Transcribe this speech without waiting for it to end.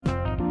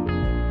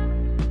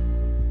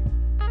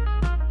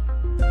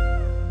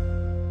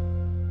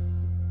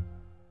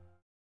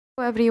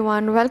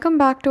Everyone, welcome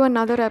back to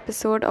another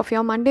episode of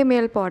your Monday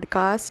Mail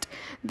podcast.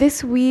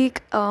 This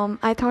week,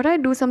 I thought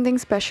I'd do something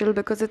special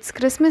because it's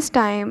Christmas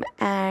time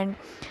and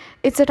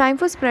it's a time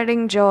for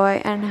spreading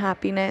joy and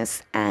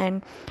happiness.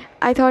 And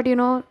I thought,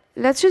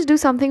 let's just do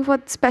something for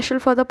special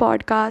for the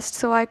podcast.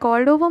 So I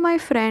called over my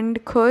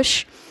friend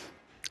Khush,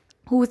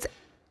 who's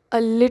a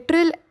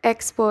literal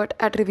expert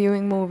at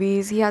reviewing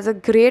movies. He has a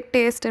great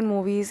taste in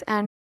movies,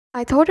 and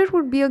I thought it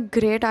would be a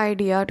great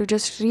idea to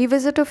just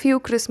revisit a few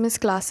Christmas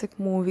classic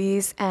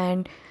movies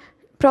and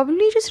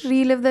probably just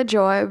relive the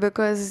joy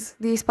because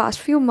these past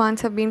few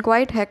months have been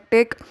quite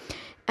hectic,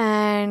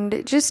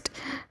 and just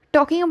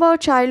talking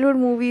about childhood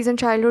movies and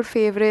childhood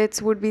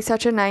favorites would be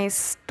such a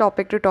nice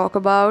topic to talk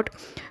about.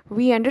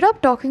 We ended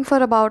up talking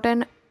for about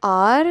an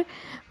hour.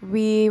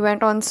 We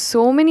went on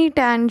so many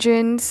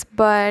tangents,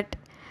 but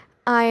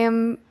I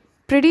am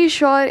pretty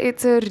sure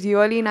it's a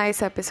really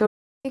nice episode.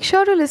 Make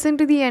sure to listen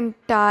to the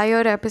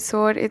entire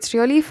episode. It's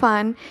really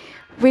fun.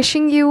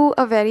 Wishing you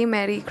a very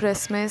Merry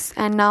Christmas.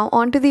 And now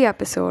on to the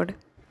episode.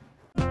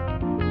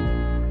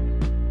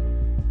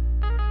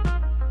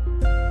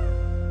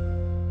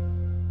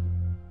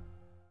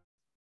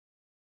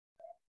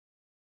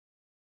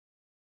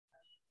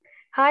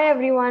 Hi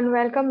everyone,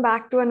 welcome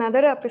back to another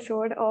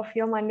episode of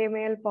your Monday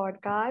Mail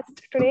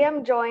podcast. Today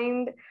I'm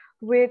joined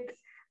with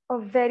a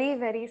very,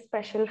 very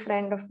special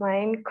friend of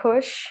mine,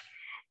 Khush.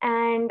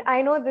 And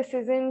I know this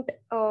isn't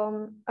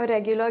a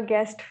regular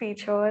guest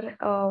feature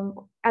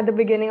at the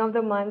beginning of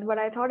the month, but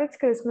I thought it's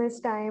Christmas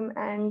time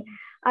and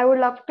I would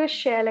love to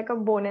share like a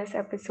bonus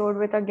episode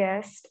with a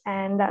guest,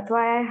 and that's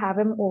why I have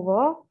him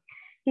over.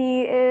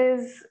 He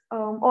is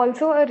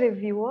also a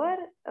reviewer.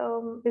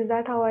 Is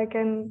that how I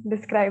can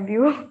describe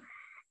you?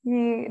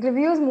 He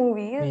reviews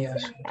movies, Yeah,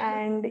 sure.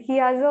 and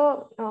he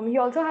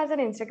also has an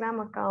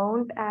Instagram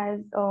account as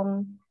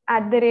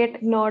at the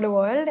rate Nerd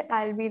World.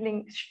 I'll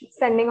be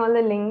sending all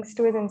the links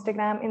to his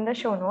Instagram in the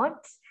show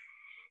notes.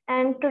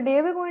 And today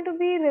we're going to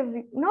be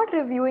not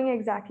reviewing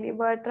exactly,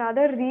 but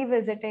rather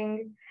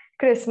revisiting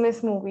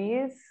Christmas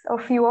movies, a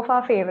few of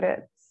our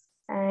favorites.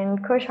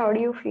 And Kush, how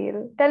do you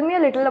feel? Tell me a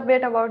little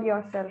bit about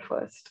yourself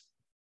first.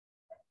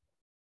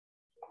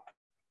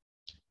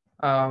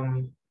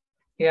 Um,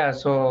 yeah,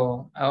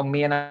 so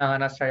me and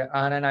Ahana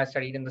and I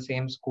studied in the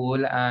same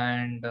school,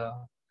 and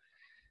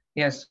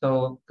yes,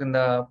 so in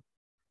the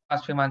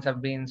past few months,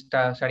 I've been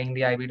studying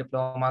the IB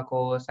diploma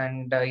course,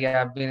 and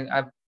yeah,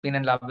 I've been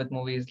in love with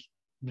movies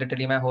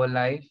literally my whole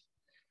life,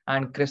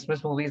 and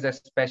Christmas movies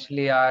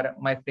especially are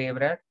my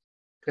favorite.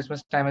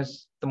 Christmas time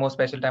is the most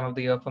special time of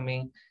the year for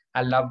me.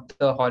 I love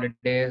the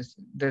holidays.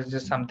 There's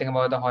just something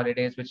about the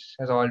holidays which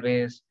has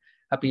always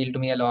appealed to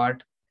me a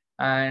lot.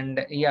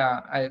 And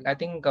yeah, I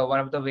think one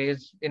of the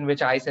ways in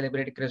which I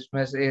celebrate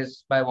Christmas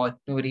is by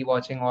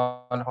rewatching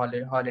all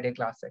holiday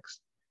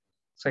classics.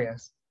 So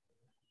yes.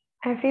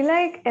 I feel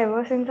like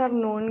ever since I've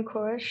known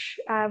Kush,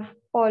 I've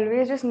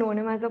always just known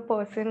him as a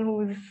person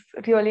who's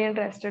really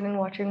interested in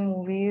watching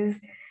movies.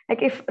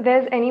 Like if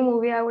there's any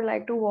movie I would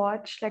like to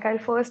watch, like I'll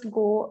first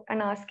go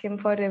and ask him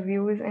for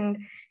reviews, and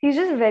he's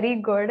just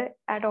very good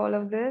at all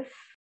of this.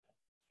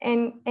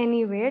 And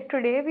anyway,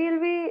 today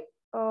we'll be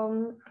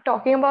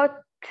talking about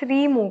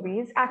three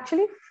movies,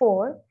 actually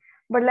four,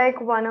 but like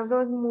one of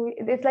those movies,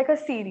 it's like a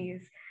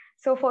series.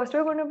 So first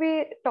we're going to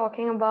be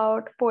talking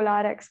about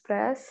Polar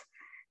Express,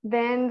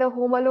 then the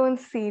Home Alone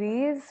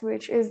series,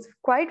 which is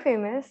quite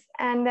famous,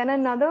 and then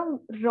another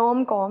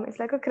rom-com. It's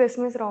like a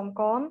Christmas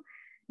rom-com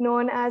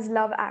known as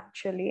Love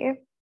Actually.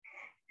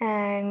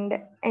 And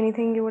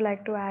anything you would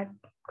like to add,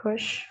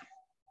 Kush?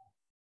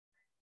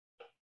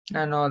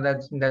 No,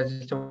 that's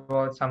just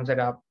about sums it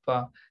up.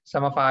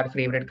 Some of our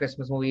favorite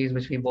Christmas movies,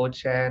 which we both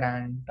share,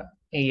 and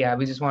yeah,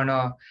 we just want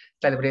to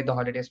celebrate the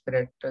holiday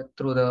spirit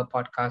through the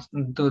podcast,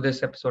 through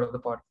this episode of the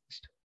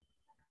podcast.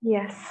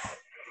 Yes.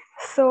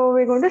 So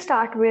we're going to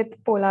start with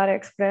Polar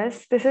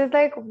Express. This is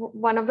like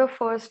one of the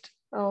first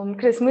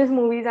Christmas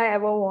movies I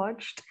ever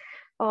watched.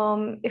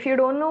 If you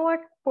don't know what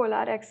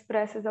Polar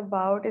Express is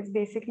about, it's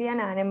basically an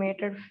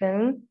animated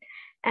film,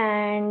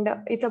 and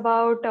it's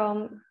about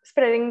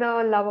spreading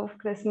the love of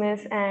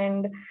Christmas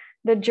and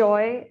the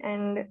joy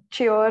and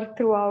cheer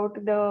throughout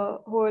the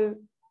whole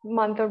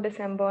month of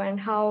December, and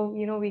how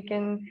we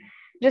can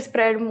just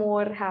spread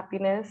more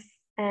happiness.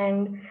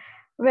 And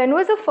when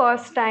was the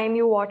first time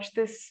you watched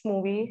this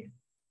movie?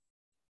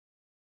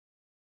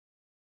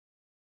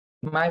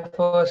 My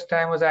first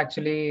time was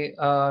actually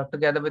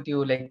together with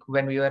you, like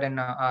when we were in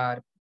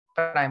our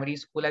primary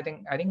school. I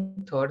think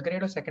third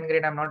grade or second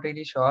grade. I'm not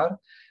really sure,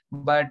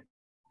 but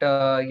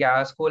yeah,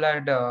 our school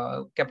had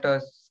kept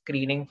a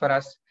screening for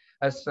us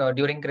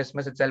during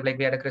Christmas itself. Like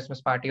we had a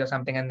Christmas party or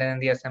something, and then in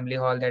the assembly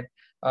hall that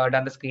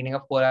done the screening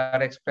of Polar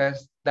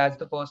Express. That's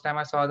the first time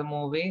I saw the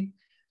movie,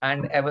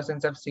 and ever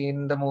since I've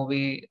seen the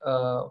movie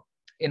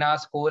in our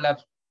school,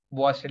 I've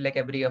watched it like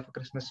every year for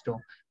Christmas too,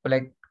 for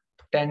like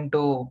 10 to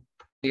 12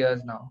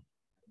 years now.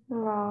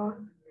 Wow.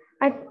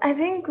 I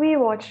think we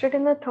watched it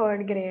in the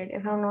third grade,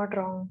 if I'm not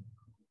wrong.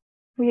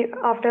 We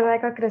after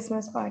like a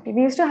Christmas party.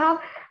 We used to have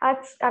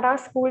at our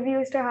school. We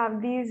used to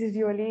have these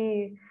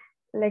really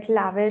like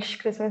lavish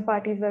Christmas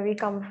parties where we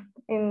come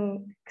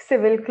in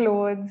civil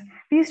clothes.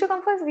 We used to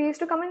come first. We used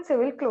to come in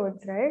civil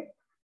clothes, right,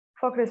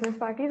 for Christmas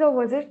parties, or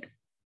was it?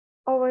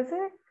 Or was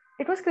it?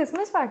 It was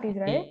Christmas parties,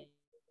 right?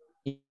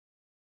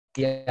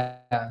 Yeah.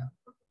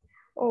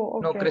 No, Oh,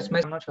 Christmas, okay. I'm not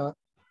sure.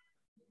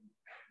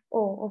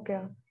 Oh,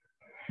 okay.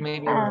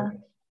 Maybe, Uh,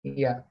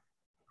 yeah.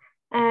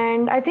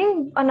 and I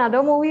think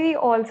another movie we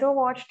also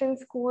watched in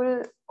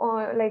school,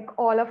 like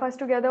all of us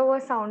together,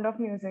 was Sound of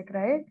Music,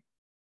 right?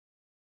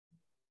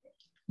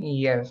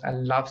 Yes, I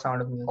love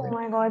Sound of Oh Music.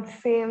 my God,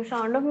 same.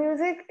 Sound of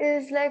Music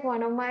is like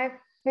one of my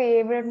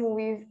favorite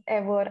movies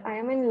ever. I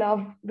am in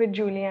love with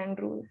Julie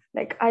Andrews.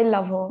 Like, I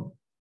love her.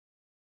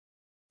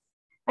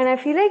 And I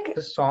feel The like,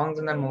 songs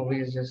in that movie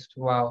is just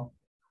wow.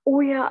 oh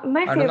yeah,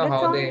 I don't know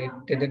how they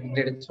did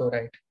it so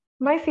right.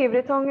 my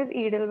favorite song is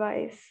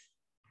Edelweiss.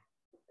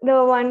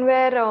 The one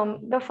where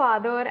the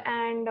father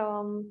and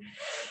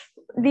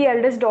the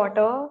eldest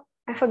daughter,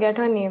 I forget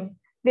her name,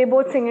 they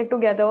both sing it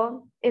together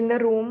in the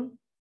room.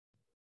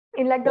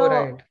 In Oh,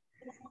 right.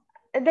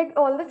 like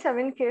all the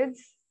seven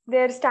kids,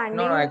 they're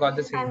No, no, I standing, got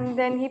the scene. and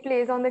then he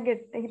plays on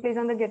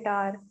the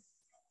guitar.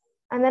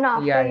 And then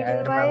after Yeah, yeah, I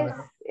Edelweiss,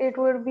 remember. it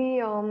would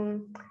be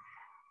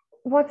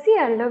what's the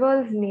elder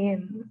girl's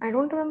name? I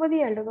don't remember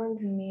the elder girl's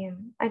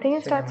name. I think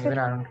it Same, starts with even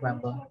I don't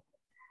remember.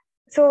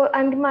 so.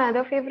 And my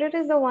other favorite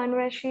is the one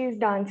where she's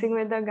dancing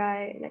with the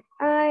guy. Like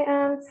I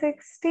am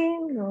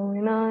 16,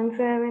 going on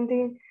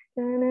 17.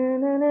 Na, na,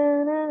 na,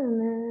 na, na,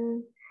 na.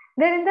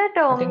 They're in that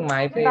I think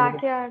my favorite,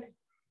 backyard.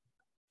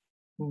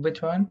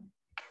 which one?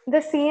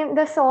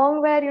 The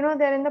song where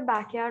they're in the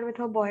backyard with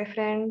her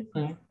boyfriend,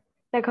 Hmm.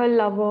 like her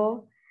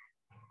lover.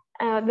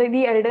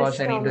 The Gosh, I eldest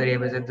need to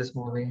revisit this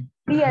movie.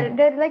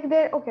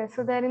 they're okay,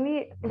 so they're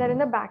in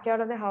the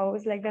backyard of the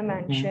house, like the Hmm.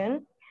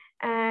 mansion,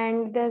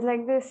 and there's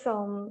like this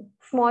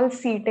small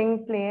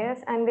seating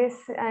place, and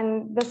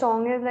the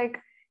song is like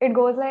it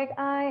goes like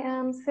I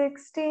am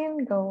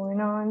 16 going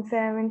on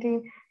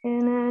 17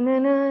 na na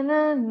na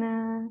na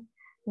na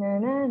na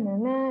na na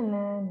na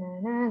na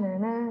na na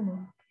na na.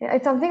 Yeah,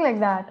 it's something like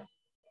that.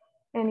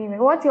 Anyway,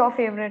 what's your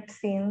favorite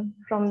scene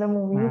from the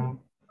movie? Hmm.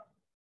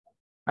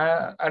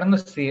 I don't know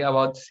see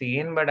about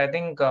scene, but I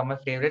think my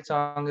favorite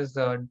song is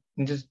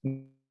just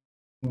basically Do Re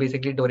Mi. It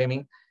just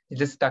stuck with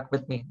me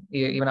even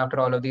after all of these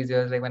years. Like whenever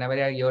I hear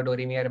Do Re Mi, I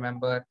remember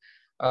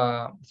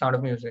Sound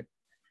of Music,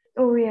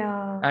 Oh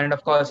yeah. and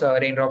of course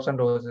Raindrops on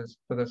Roses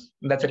because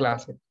that's a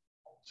classic.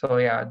 So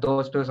yeah,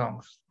 those two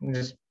songs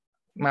just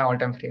my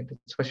all-time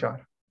favorites for sure.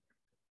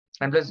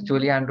 And plus,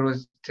 Julie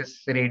Andrews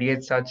just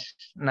radiates such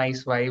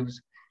nice vibes.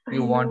 You I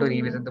want to revisit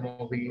know. the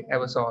movie ever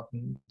so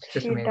often. It's just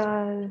She amazing.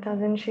 does,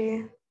 doesn't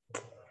she?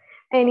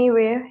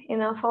 Anyway,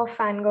 enough of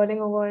fangirling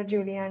over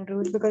Julie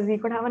Andrews because we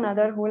could have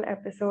another whole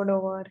episode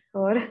over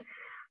her.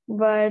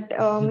 But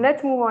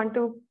let's move on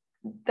to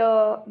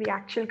the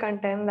actual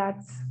content,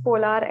 that's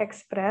Polar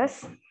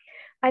Express.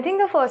 I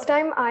think the first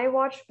time I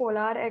watched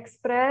Polar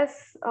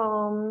Express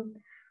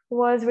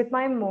was with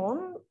my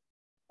mom.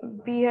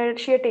 She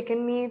had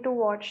taken me to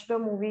watch the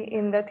movie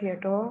in the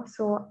theater.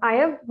 So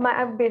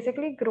I've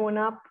basically grown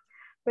up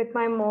with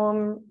my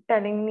mom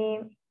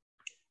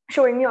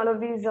showing me all of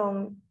these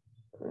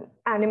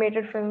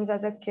animated films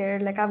as a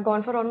kid. Like I've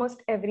gone for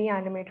almost every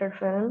animated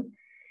film.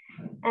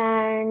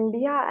 And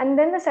yeah, and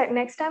then the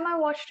next time I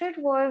watched it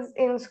was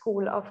in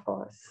school, of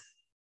course.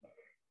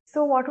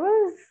 So what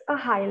was a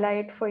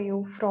highlight for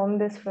you from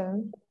this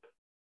film?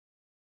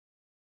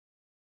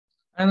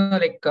 I don't know,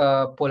 like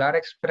Polar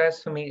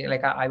Express for me,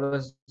 like I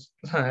was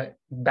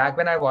back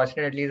when I watched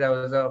it, at least I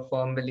was a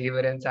firm believer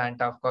in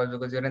Santa, of course,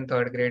 because you're in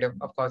third grade,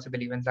 of course, you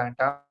believe in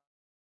Santa.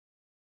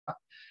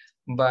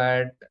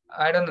 But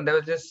I don't know, there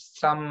was just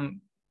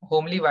some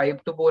homely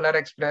vibe to Polar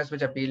Express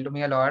which appealed to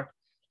me a lot.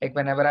 Like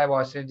whenever I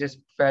watched it, I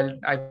just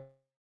felt right at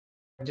home with all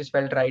of the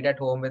content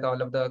that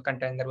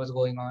was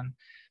going on.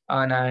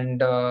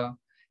 And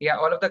yeah,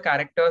 all of the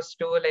characters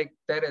too, like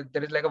there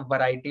is like a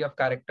variety of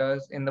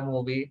characters in the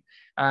movie,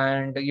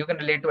 and you can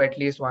relate to at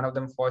least one of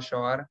them for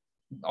sure.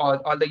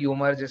 All the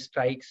humor just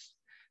strikes,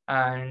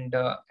 and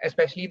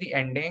especially the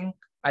ending.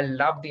 I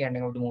love the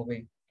ending of the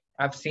movie.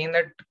 I've seen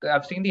that.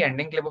 I've seen the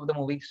ending clip of the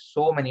movie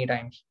so many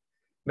times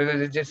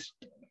because it's just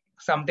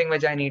something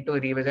which I need to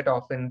revisit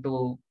often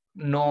to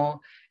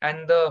know.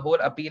 And the whole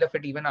appeal of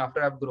it, even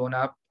after I've grown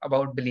up,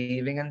 about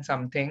believing in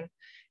something,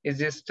 is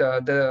just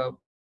the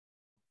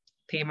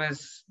theme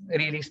is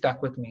really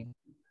stuck with me.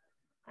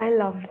 I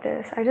loved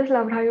this. I just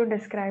loved how you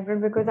described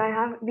it because I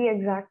have the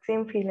exact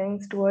same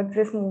feelings towards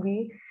this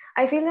movie.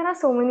 I feel there are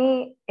so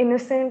many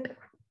innocent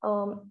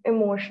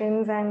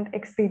emotions and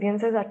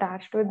experiences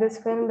attached with this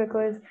film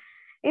because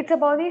it's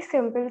about these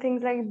simple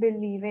things like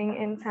believing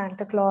in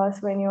Santa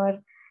Claus when you're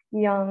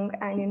young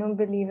and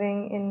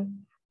believing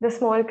in the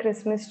small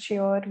Christmas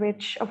cheer,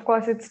 which of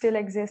course it still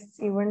exists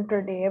even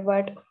today.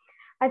 But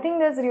I think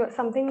there's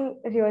something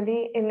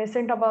really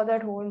innocent about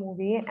that whole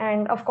movie,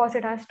 and of course,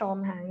 it has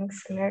Tom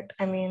Hanks in it.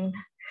 I mean,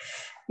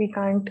 we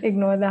can't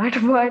ignore that.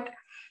 But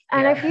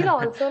And I feel Yeah.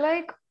 also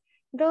like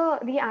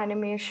the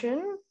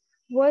animation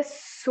was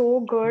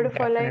so good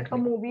for like a Definitely.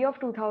 movie of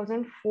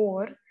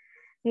 2004.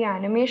 The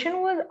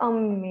animation was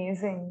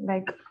amazing.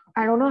 Like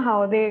I don't know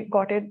how they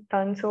got it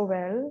done so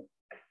well,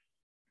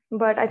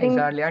 but I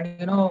think Exactly.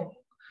 And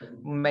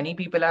many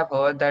people have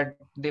heard that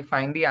they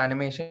find the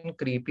animation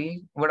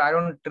creepy, but I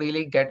don't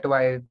really get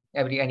why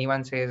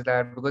anyone says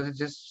that, because it's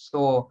just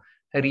so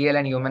real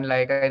and human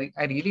like.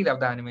 I really love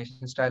the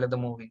animation style of the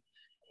movie.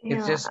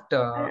 It's yeah, just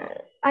uh,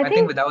 I I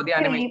think think without the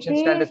animation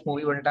style, creepy. this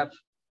movie wouldn't have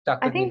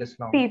stuck I with me think this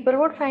long. people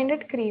would find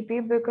it creepy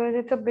because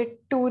it's a bit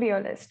too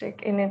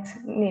realistic in its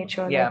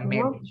nature. Yeah, Like,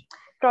 maybe.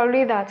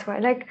 probably that's why.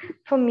 Like,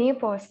 for me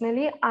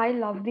personally, I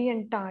love the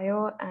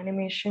entire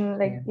animation,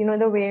 like, Same.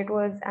 the way it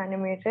was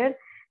animated,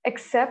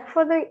 except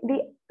for the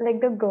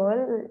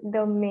girl,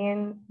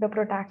 the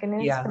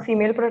protagonist, the Yeah.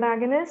 female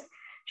protagonist.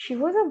 She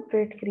was a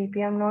bit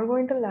creepy. I'm not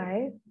going to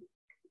lie.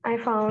 I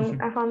found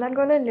that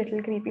girl a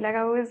little creepy.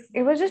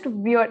 It was just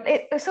weird.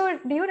 So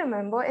do you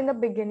remember in the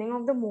beginning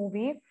of the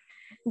movie,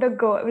 the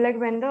girl, like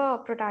when the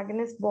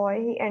protagonist boy,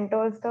 he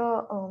enters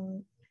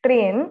the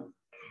train,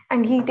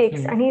 and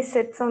he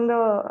sits on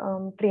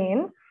the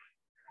train.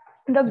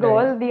 The Right.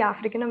 girl, the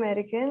African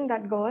American,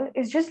 that girl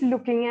is just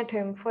looking at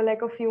him for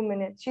like a few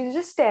minutes. She's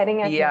just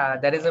staring at him. Yeah,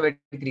 that is a bit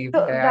creepy. I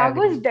So that agree.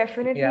 was Yeah.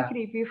 definitely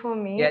creepy for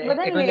Yeah, me. But it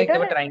then was like they later,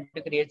 were trying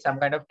to create some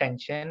kind of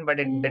tension, but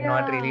it did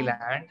not really yeah,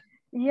 land.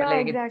 But yeah,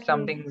 like it's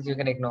some exactly. things you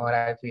can ignore,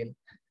 I feel.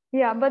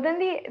 Yeah, but then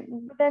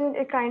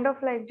it kind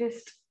of like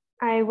just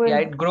Yeah,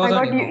 it grows I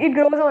on got you. you. It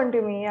grows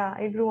onto me. Yeah,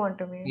 it grew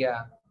onto me.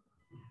 Yeah.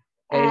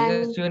 It's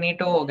just And you need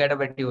to get a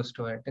bit used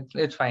to it.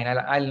 It's fine.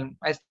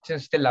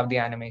 Still love the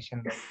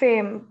animation though.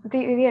 same.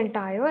 The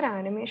entire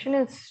animation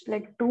is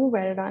like too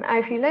well done.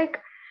 I feel like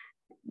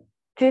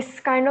this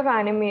kind of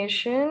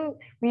animation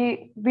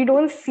we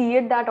don't see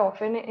it that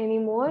often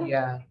anymore.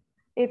 Yeah,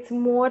 It's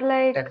more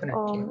like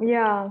definitely.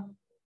 yeah.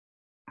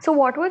 So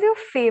what was your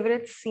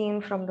favorite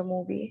scene from the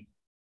movie?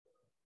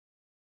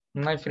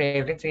 My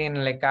favorite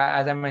scene, like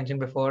as I mentioned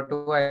before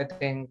too, I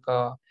think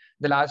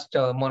the last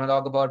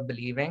monologue about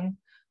believing,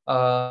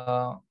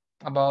 uh,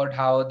 about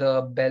how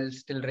the bell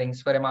still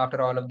rings for him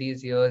after all of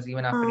these years,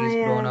 even after Ah, he's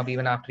grown yes. up,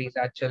 even after he's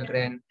had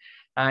children,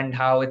 and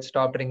how it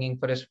stopped ringing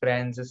for his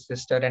friends, his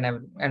sister,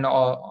 and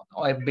all,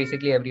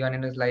 basically everyone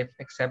in his life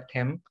except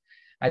him.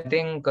 I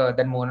think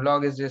that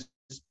monologue is just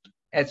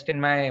etched in my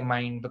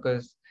mind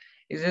because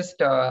it's just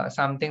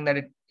something that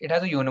it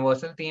has a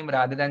universal theme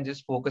rather than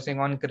just focusing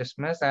on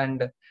Christmas,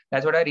 and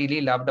that's what I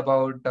really loved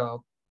about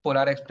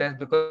Polar Express,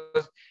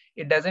 because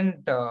it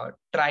doesn't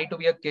try to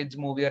be a kids movie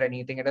or anything.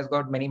 It has got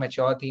many mature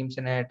themes in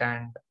it, and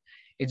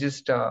it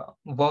just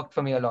worked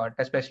for me a lot.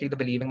 Especially the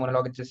believing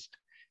monologue. It's just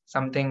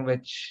something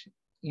which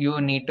you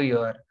need to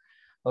hear,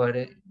 or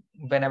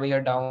whenever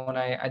you're down,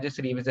 I just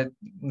revisit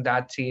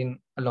that scene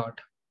a lot.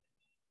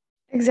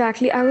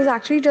 Exactly. I was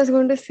actually just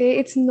going to say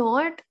it's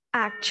not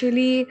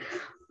actually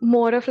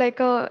more of like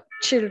a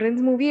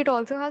children's movie. It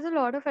also has a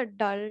lot of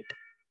adult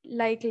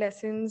like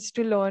lessons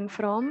to learn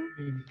from,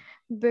 Mm,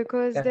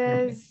 because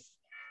definitely.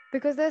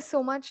 there's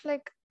so much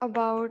like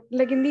about,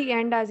 like, in the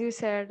end, as you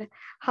said,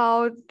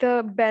 how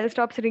the bell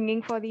stops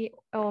ringing for the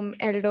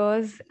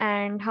elders,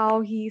 and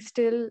how he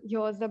still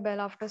hears the bell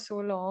after so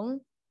long.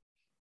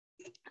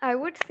 I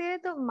would say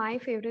the my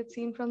favorite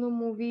scene from the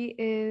movie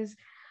is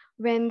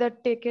when the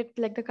ticket,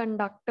 like the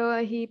conductor,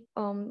 he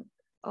um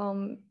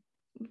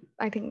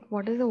I think,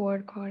 what is the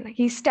word called?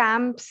 He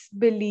stamps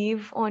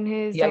believe on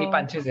his Yeah, he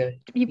punches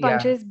it. he Yeah.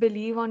 punches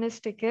believe on his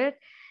ticket,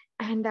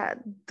 and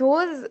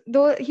those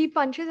he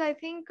punches, I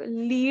think,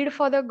 lead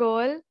for the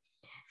girl,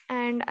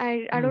 and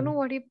I don't know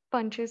Mm, what he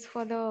punches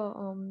for the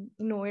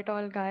know it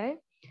all guy.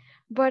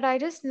 But I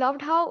just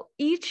loved how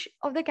each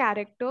of the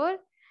character,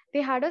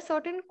 they had a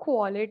certain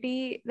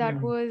quality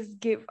that mm, was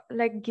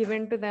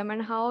given to them,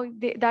 and how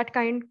that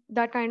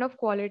kind of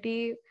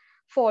quality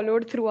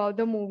followed throughout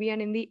the movie,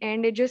 and in the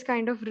end it just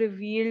kind of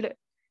revealed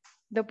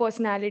the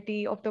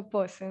personality of the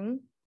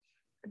person.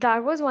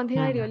 That was one thing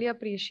I mm. really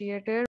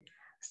appreciated.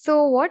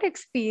 So what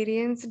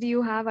experience do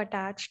you have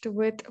attached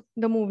with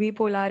the movie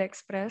Polar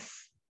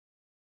Express?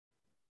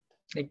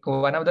 Like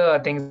one of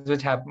the things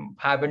which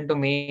happened to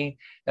me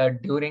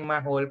during my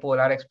whole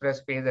Polar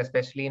Express phase,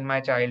 especially in my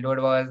childhood,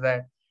 was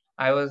that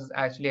I was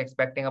actually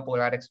expecting a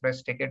Polar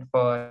Express ticket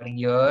for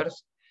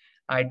years.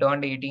 I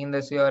turned 18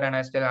 this year and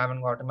I still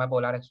haven't gotten my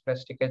Polar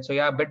Express ticket. So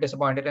yeah, a bit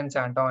disappointed in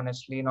Santa,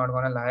 honestly, not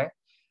gonna lie.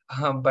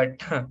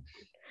 But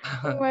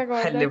Oh my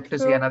I god, live that's to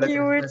see so another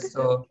cute. Christmas,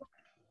 so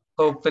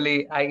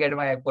hopefully I get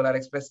my Polar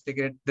Express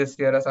ticket this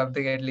year or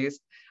something at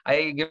least.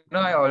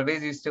 I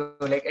always used to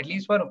like at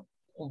least for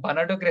 1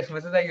 or 2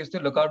 Christmases, I used to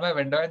look out my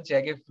window and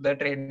check if the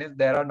train is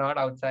there or not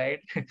outside,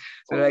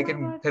 so that Oh I my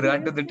can god,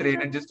 run to the seriously,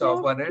 train and that's just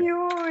hop so on it.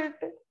 cute.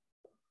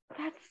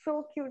 That's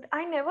so cute.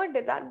 I never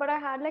did that, but I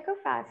had like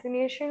a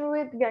fascination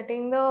with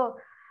getting the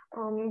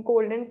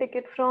golden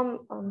ticket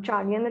from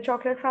Charlie and the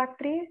Chocolate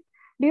Factory.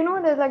 Do you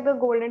know there's like the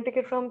golden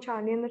ticket from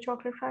Charlie and the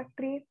Chocolate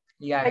Factory?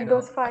 Yeah, I Like know.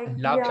 those I five,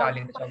 love yeah.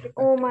 Charlie and the Chocolate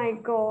Oh Factory. my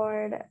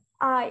God.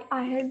 I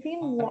had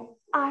been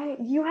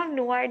You have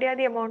no idea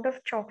the amount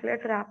of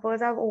chocolate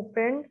wrappers I've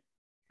opened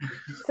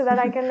so that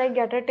I can like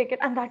get a ticket,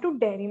 and that too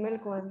Dairy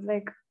Milk ones.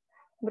 Like,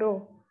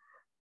 bro,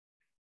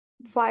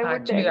 why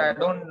would Actually, Dairy I Milk?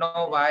 don't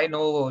know why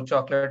no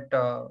chocolate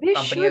They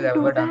company has should do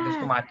ever done this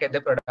to that. market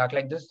their product.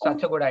 Like, this is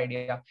such a Oh, good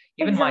idea.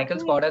 Even Michael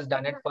Scott exactly. has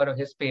done it for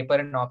his paper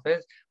in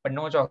office, but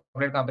no chocolate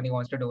company wants to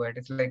do it.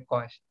 It's like,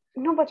 gosh,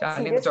 No, but Charlie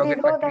and the Chocolate seriously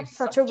Factory though, is that's such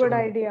such a a good good movie.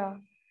 idea.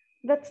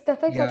 That's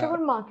like such a Yeah,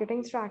 good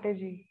marketing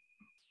strategy.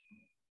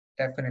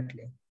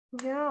 definitely.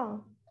 Yeah.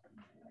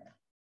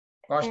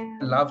 Gosh,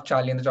 I And love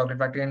Charlie and the Chocolate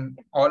Factory and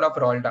all of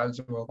Roald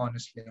Dahl's work,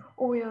 honestly.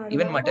 oh yeah,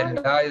 Even Roald Dahl.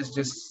 Matilda is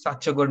just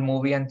such a good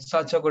movie and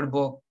such a good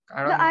book.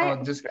 I don't The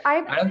know, just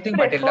I I don't think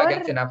Matilda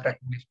gets prefer. enough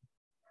recognition.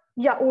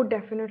 Yeah, oh,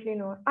 definitely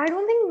not. I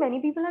don't think many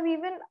people have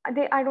even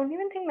they. I don't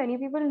even think many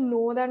people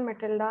know that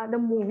Matilda, the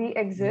movie,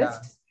 Yeah.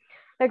 exists.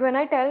 Like when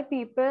I tell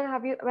people,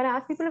 have you? When I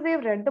ask people if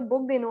they've read the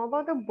book, they know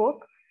about the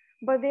book,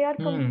 but they are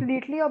Hmm.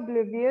 completely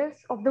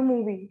oblivious of the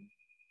movie.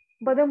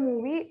 But the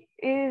movie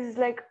is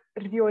like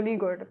really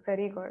good,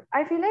 very good.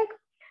 I feel like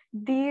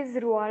these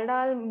Roald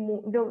Dahl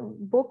the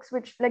books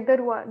which like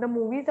the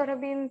movies that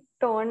have been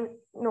turned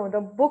no the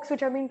books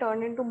which have been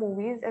turned into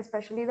movies,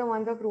 especially the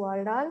ones of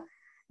Roald Dahl,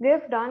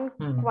 they've done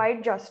Hmm.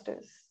 quite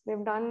justice.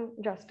 They've done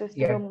justice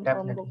to Yeah, the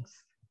definitely.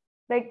 books.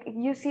 Like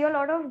you see a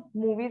lot of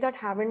movies that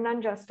haven't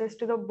done justice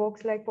to the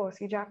books, like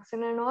Percy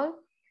Jackson and all,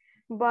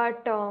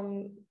 but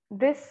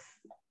this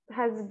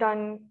has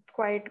done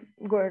quite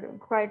good,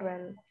 quite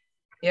well.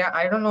 Yeah,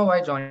 I don't know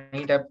why Johnny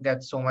Depp gets so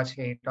much hate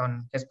on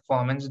his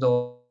performance though, because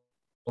like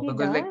people He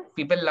love the does.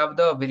 Willy Wonka and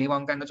the Chocolate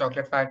Factory old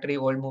movie. Yeah,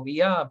 people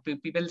say that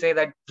Johnny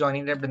Depp did not do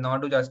justice to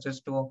Willy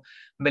Wonka, but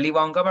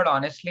honestly, I think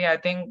because I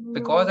saw the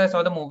movie No,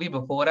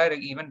 before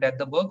even read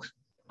the books,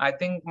 I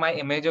think my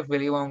image of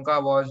Willy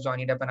Wonka was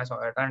Johnny Depp when I saw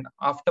it. And afterwards, I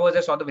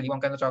saw the Willy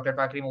Wonka and the Chocolate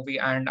Factory movie,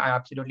 and I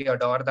absolutely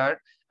adore that.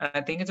 And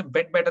I think it's a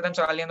bit better than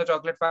Charlie and the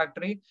Chocolate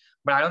Factory,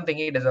 but I don't think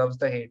he deserves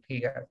the hate he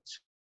gets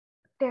for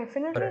it.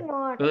 Because that movie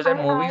is definitely not.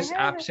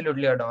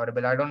 absolutely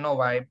adorable. I don't know why people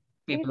would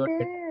hate. It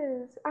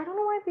is. I don't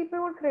know why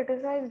people would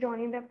criticize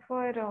Johnny Depp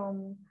for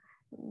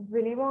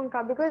Willy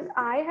Wonka because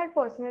I had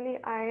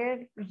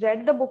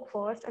read the book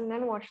first and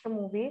then watched the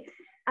movie,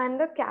 and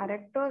the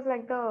characters,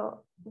 like the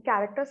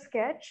character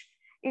sketch,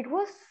 it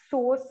was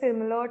so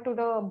similar to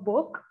the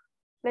book.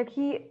 Like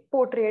he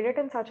portrayed it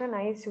in such a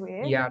nice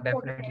way. Yeah,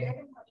 definitely.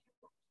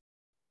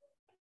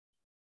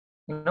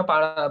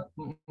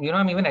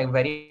 I'm even like,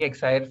 very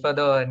excited for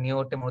the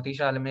new Timothy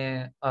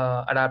Chalamet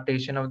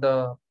adaptation of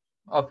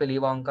Willy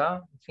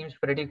Wonka. It seems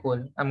pretty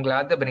cool. I'm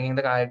glad they're bringing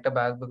the character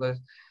back because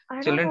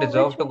I don't children know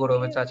which deserve to grow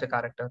up movie with is. such a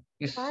character.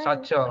 He's Why?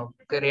 such a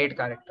great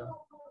character.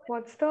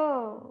 What's the?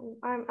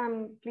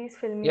 I'm. Please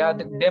fill me Yeah,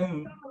 on this.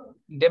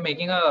 they're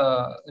making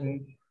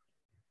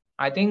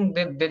I think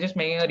they're just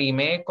making a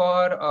remake,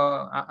 or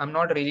I'm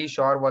not really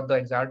sure what the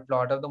exact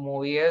plot of the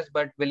movie is,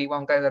 but Willy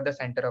Wonka is at the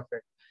center of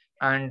it.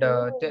 And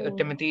Oh,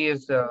 Timothy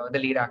is the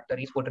lead actor.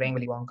 He's portraying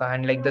Willy Wonka,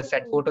 and like the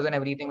set oh. photos and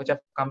everything which have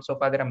come so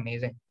far, they're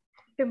amazing.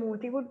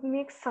 Timothy would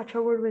make such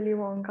a good Willy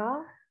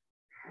Wonka.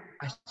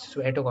 I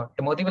swear to God,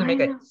 Timothy will I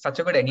make know. such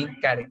a good any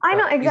I character.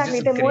 know He's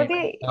exactly. just great.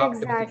 I Timothy, love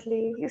Timothy.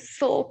 exactly. He's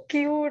so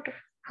cute.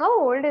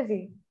 How old is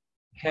he?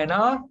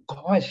 Hannah,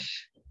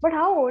 gosh, But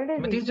how old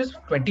is Timothy's he? just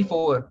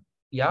 24.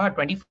 Yeah,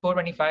 24,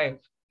 25.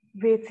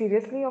 Wait,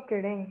 seriously, you're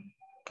kidding?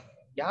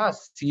 Yeah,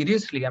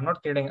 seriously, I'm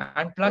not kidding.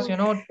 And plus, Oh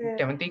shit.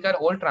 Timothy got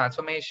whole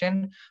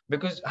transformation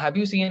because have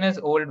you seen his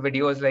old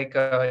videos? Like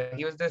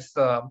he was this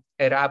a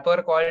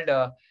rapper called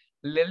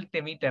Lil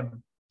Timmy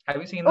Tim. Have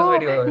you seen those Oh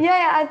videos? yeah,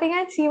 yeah. I think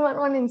I'd seen one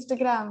on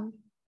Instagram.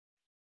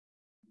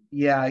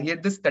 Yeah, he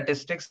had this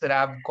statistics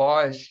rap.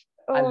 Gosh,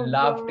 I Oh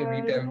love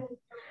Timmy god. Tim.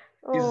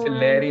 He's Oh man.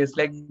 hilarious.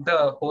 Like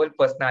the whole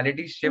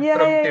personality shift Yeah,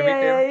 from yeah, Timmy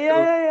yeah, yeah, Tim yeah,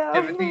 to yeah, yeah.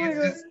 Oh Timothy my is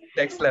god. just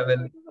next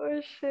level.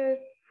 Oh shit.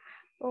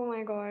 Oh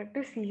my god.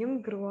 To see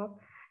him grow up.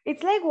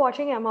 It's like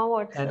watching Emma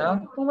Watson.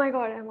 Hannah, Oh my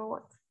god, Emma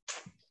Watson.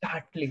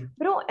 exactly.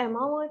 Bro,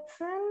 Emma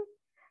Watson,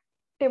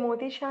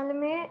 Timothy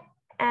Chalamet,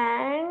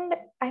 and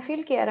I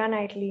feel Keira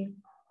Knightley.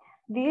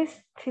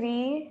 These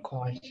three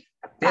Gosh,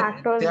 they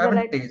actors were haven't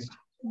like, aged.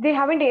 they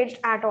haven't aged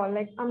at all.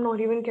 Like, I'm not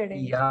even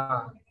kidding.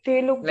 Yeah,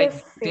 They look like the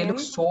they look same.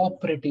 so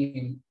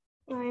pretty.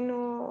 I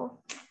know.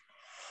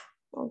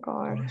 Oh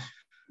God. Gosh.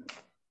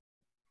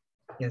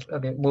 Yes.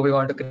 Okay. Moving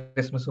on to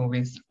Christmas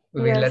movies.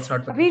 Let's not Yes.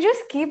 forget. We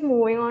just keep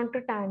moving on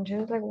to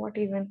tangents. Like, what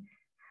even?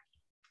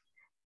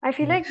 I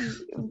feel like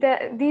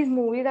these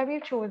movies that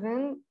we've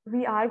chosen,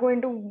 we are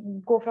going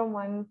to go from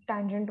one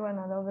tangent to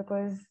another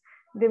because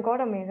they've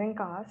got amazing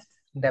casts.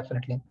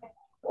 Definitely.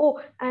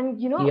 Oh,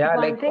 and Yeah, one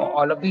like thing.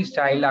 all of these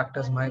child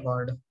actors. My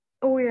God.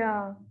 Oh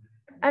yeah.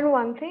 And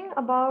one thing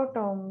about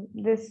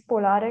this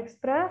Polar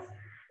Express,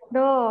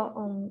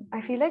 the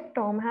I feel like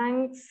Tom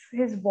Hanks,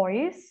 his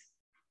voice,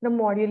 the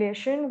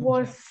modulation Yeah.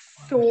 was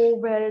so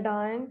well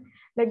done.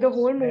 Like the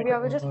whole Swear movie, to I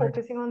was just God.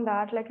 focusing on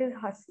that, like his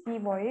husky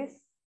voice.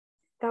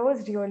 That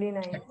was really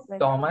nice.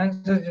 Like Tom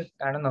Hanks is just,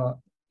 I don't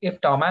know. if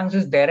Tom Hanks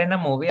is there in a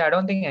movie, I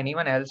don't think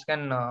anyone else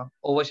can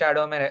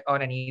overshadow him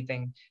or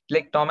anything.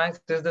 Like Tom Hanks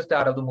is the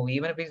star of the movie,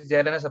 even if he's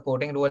there in a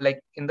supporting role.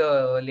 Like in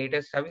the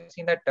latest, have you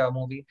seen that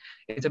movie?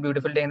 It's a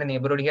Beautiful Day in the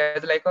Neighborhood. He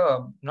has like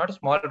a not a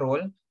small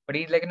role, but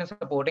he's like in a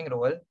supporting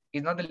role.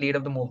 He's not the lead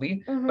of the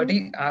movie, but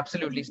he Mm-hmm.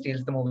 absolutely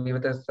steals the movie with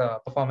his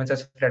performance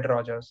as Fred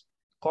Rogers.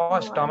 Gosh,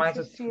 Oh, Tom I Hanks is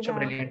should such a see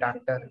that. brilliant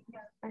actor.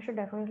 I should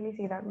definitely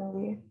see that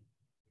movie.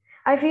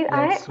 I feel Yeah,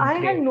 I it's I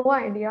had great. no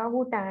idea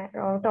who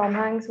Tom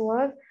Hanks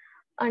was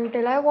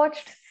until I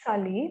watched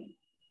Sully,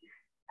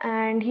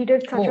 and he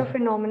did such a Oh,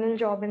 phenomenal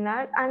job in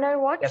that. And I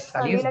watched yes,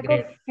 Sully Sully is like a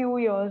great. few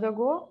years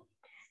ago,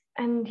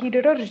 and he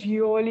did a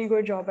really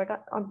good job at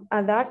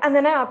that. And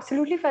then I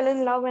absolutely fell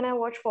in love when I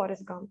watched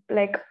Forrest Gump.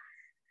 Like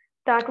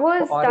that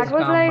was that Forrest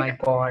was Gump, my like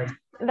God,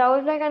 that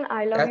was like an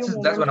I love you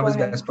that's moment one of for his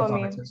him best for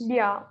me. performances.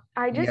 Yeah,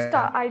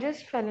 Yeah. I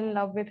just fell in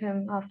love with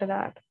him after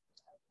that.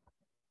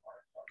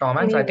 Tom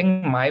Hanks, I Anyway,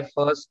 think my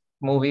first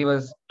movie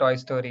was Toy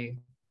Story.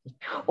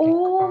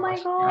 oh Gosh, my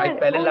I god,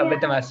 fell in oh love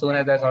with him yeah, as soon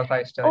as I saw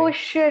Toy oh Story.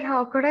 shit,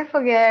 how could I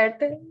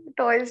forget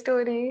Toy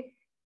Story?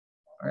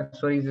 Toy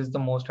Story is the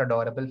most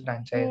adorable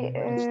franchise. He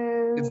It's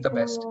is the oh my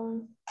best.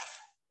 god.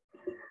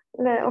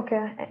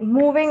 Okay,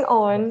 moving Yeah,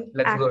 on.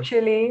 let's go.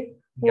 Actually,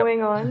 Yep.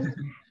 moving on.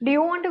 Do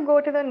you want to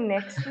go to the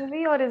next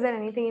movie, or is there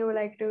anything you would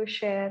like to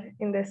share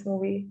in this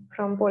movie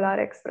from Polar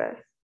Express?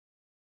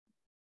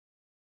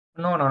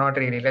 No, no, not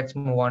really. Let's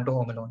move on to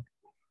Home Alone.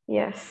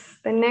 Yes,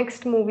 the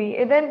next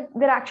movie. Then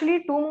there are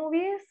actually two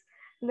movies.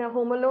 The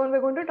Home Alone.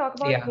 We're going to talk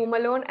about Yeah, Home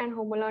Alone and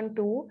Home Alone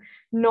 2,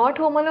 not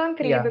Home Alone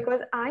 3, yeah.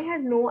 because I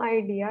had no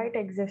idea it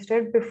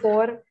existed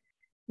before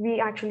we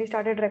actually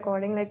started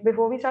recording. Like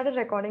before we started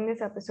recording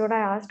this episode, I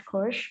asked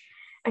Khush,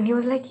 and he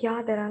was like,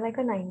 "Yeah, there are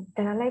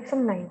like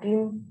some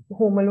 19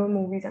 Home Alone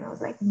movies," and I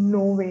was like,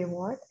 "No way,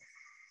 what?"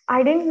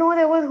 I didn't know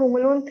there was Home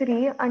Alone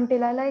 3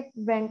 until I like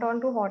went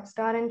on to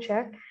Hotstar and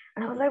checked,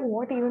 and I was like,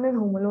 "What even is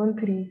Home Alone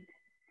 3?"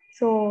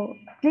 So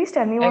please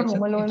tell me what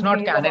Home It's Alone not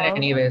 3 is canon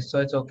about. anyway, so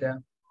it's okay.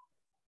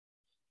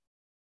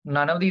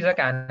 None of these are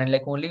canon.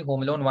 Like only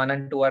Home Alone 1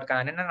 and 2 are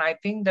canon. And I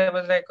think there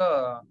was like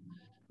a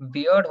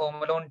weird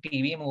Home Alone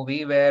TV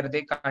movie where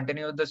they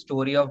continued the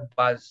story of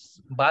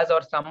Buzz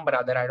or some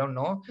brother, I don't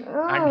know,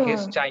 and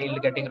his Ugh,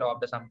 child getting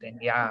robbed or something.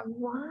 Yeah,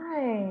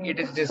 why? it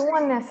is It's just, so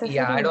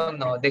yeah, I unnecessary. don't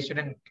know. They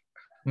shouldn't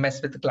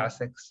mess with the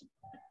classics.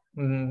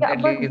 Yeah,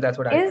 At but least that's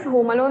what I is feel.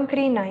 Home Alone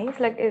 3 nice?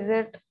 Like, is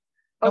it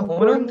a No,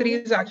 Home good Alone 3 movie?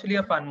 is actually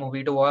a fun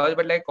movie to watch,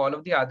 but like all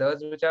of the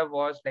others which I've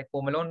watched, like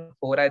Home Alone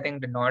 4, I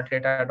think did not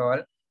hit at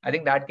all. I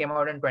think that came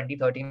out in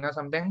 2013 or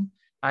something.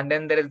 And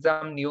then there is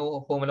some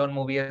new Home Alone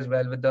movie as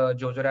well with the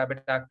Jojo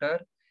Rabbit actor.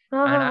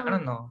 And I don't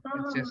Uh-huh. know.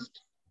 It's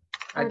just,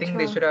 I think they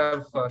Acha. should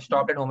have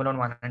stopped at Home Alone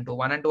 1 and 2.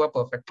 1 and 2 are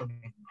perfect for me.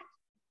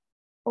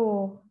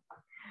 Oh.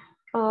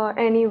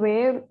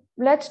 Anyway,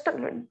 let's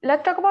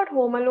talk about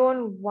Home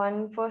Alone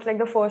 1 first, like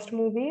the first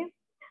movie,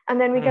 and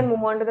then we can Hmm.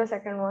 move on to the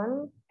second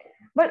one.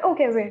 But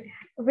okay, wait.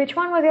 Which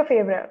one was your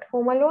favorite?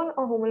 Home Alone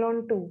or Home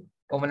Alone 2?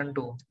 Home Alone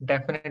 2.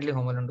 Definitely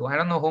Home Alone 2. I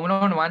don't know. Home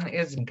Alone 1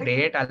 is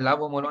great. I love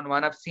Home Alone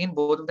 1. I've seen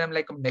both of them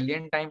like a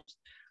million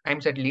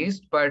times at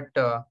least. But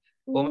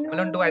Home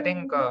Alone 2, I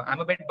think No. I'm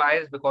a bit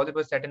biased because it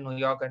was set in New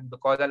York and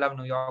because I love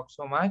New York so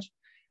much.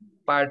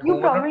 But You Home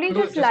Alone 2 probably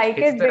just just like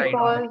hits the it right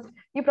note. because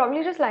you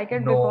probably just like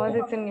it because No,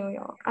 it's in New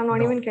York. I'm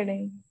not no, even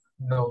kidding.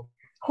 no.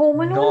 Home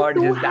Alone Not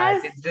 2 just that.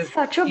 has It's just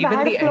such a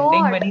even bad the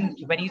ending plot. when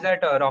he's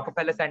at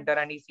Rockefeller Center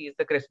and he sees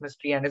the Christmas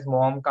tree and his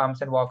mom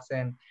comes and walks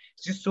in.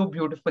 It's just so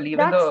beautiful.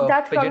 Even the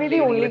That's probably pigeon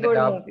the lady only with the good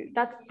dove. movie.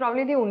 That's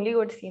probably the only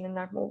good scene in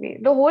that movie.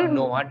 The whole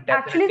No,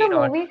 actually definitely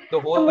not. The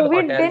the whole movie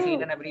hotel scene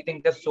didn't and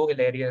everything just so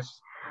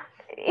hilarious.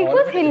 it All of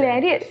was it is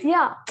hilarious, hilarious.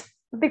 yeah.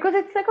 Because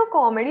it's like a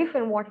comedy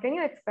film. What can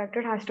you expect?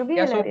 It has to be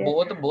Yeah, so hilarious.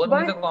 both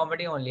movies But are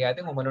comedy only. I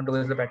think Home Alone 2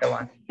 is the better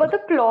one but the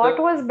plot because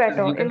was you can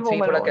better see in thoda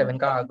Home Kevin Alone.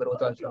 Ka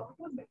growth also.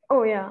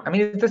 Oh I yeah.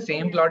 mean, it's the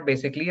same plot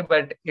basically,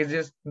 but it's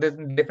just this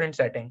different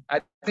setting. I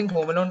think Home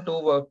Alone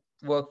 2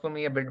 work for me a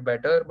bit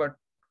better, but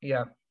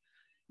yeah,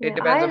 it Yeah,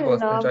 depends on I personal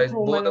love choice. Home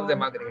Both of them are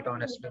Alone. great,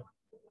 honestly.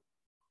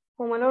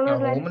 Home Alone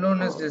was Home like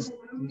Alone is just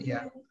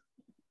yeah.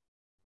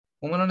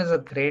 Home Alone is a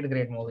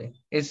great movie.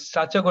 It's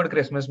such a good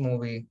Christmas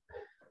movie.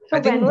 I so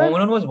when think Home was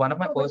Alone was one of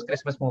my first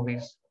Christmas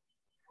movies.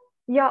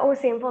 yeah, oh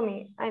same for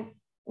me.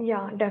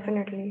 Yeah,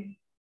 definitely.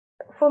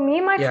 For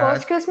me, my Yeah,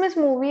 first Christmas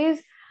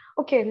movies.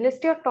 Okay,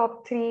 list your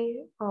top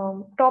three,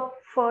 top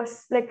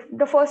first, like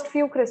the first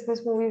few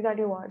Christmas movies that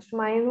you watched.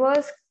 Mine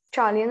was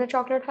Charlie and the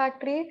Chocolate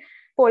Factory,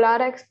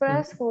 Polar mm,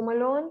 Express, Home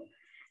Alone,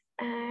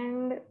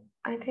 and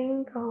I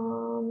think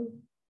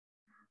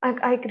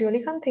I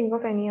really can't think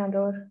of any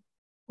other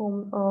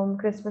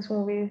Christmas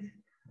movies.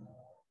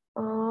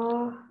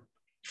 Uh,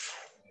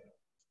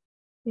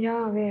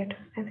 yeah, wait,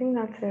 I think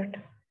that's it.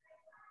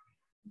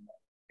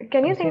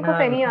 Can you I've seen think of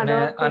any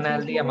other an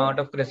Christmas unhealthy movies? amount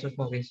of Christmas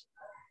movies.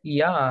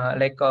 Yeah,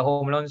 like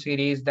Home Alone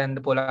series, then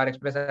the Polar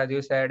Express, as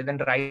you said, then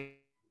Rise of the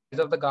Guardians. I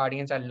love Rise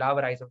of the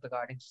Guardians. Such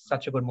a good movie.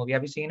 Have you seen it?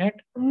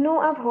 No,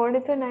 I've heard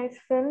it's a nice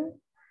film.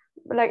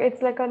 Like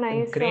it's like a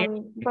nice Great.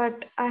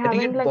 but I I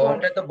think haven't it like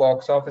bombed watched. at the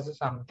box office or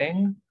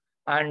something.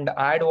 and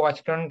I'd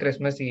watched it on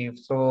Christmas Eve,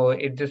 so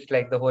it just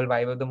like the whole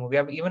vibe of the movie.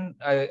 I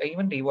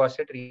even rewatched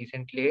it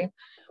recently,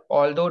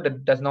 although it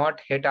does not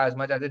hit as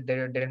much as it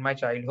did in my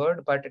childhood,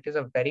 but it is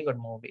a very good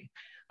movie,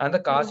 and the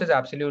cast is Mm.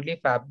 absolutely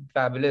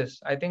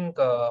fabulous. I think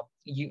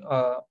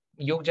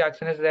Hugh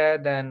Jackson is there.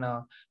 Then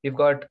we've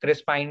got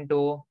Chris Pine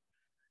too,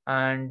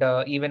 and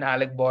even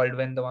Alec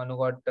Baldwin, the one who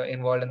got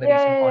involved in the Yeah,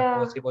 recent yeah,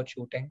 yeah. controversy about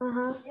shooting.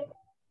 Uh-huh.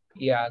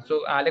 Yeah,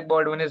 so Alec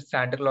Baldwin is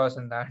Santa Claus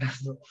in that.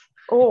 So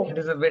it Oh,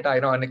 is a bit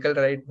ironical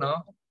right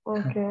now.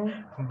 okay.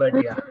 But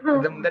yeah,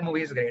 the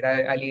movie is great.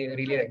 I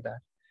really like that.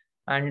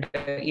 And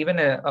even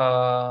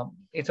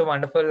It's a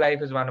Wonderful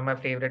Life is one of my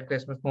favorite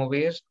Christmas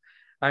movies.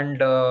 And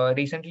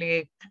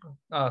recently,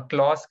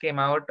 Klaus came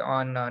out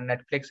on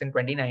Netflix in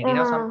 2019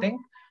 or Uh-huh. something.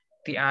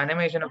 The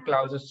animation of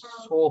Klaus is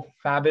so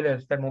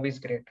fabulous. That movie is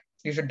great.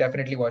 You should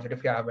definitely watch it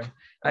if you haven't.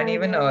 And I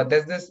even will.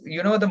 there's this,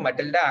 the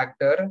Matilda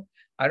actor.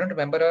 I don't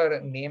remember her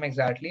name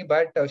exactly,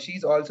 but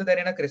she's also there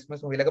in a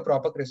Christmas movie, like a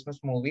proper Christmas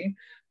movie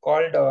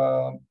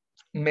called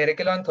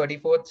Miracle on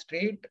 34th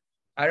Street.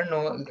 I don't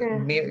know.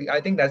 Okay. I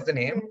think that's the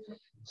name.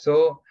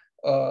 So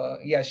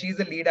yeah, she's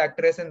the lead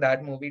actress in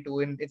that movie too.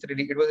 And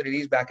it was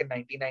released back in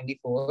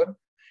 1994.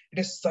 It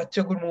is such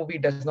a good movie.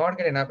 It does not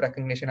get enough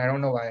recognition. I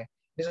don't know why.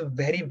 It's a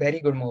very, very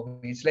good movie.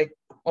 It's like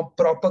a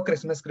proper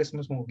Christmas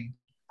movie.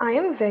 I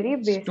am very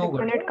It's too basic good.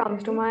 when it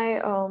comes to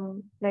my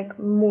like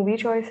movie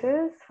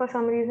choices for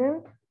some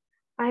reason.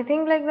 I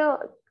think like the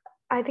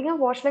I think I've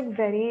watched like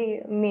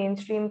very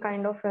mainstream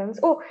kind of films.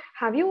 Oh,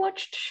 have you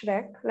watched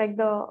Shrek? Like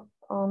the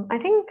I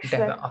think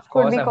Shrek Of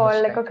could course, be I've watched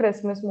called like Shrek. a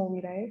Christmas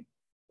movie, right?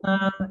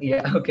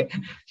 Yeah, okay.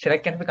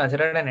 Shrek can be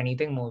considered an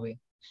anything movie.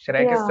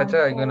 Shrek is such Yeah.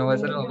 a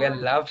universal movie. I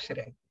love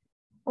Shrek.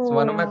 It's Oh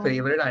one of my yeah.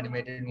 favorite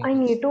animated I movies.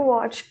 need to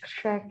watch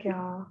Shrek,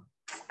 yeah.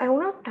 I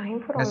don't have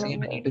time for The all of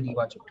same, I need this. to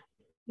rewatch it.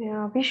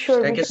 Yeah, we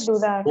should. We Shrek should is do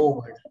that.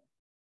 so good.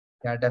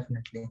 Yeah,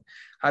 definitely.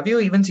 Have you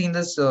even seen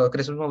this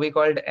Christmas movie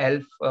called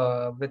Elf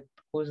with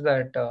who's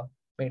that?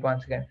 Wait,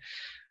 once again.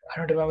 I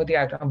don't remember the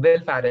actor. Will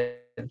Ferrell.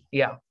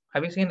 Yeah.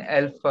 Have you seen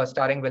Elf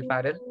starring Will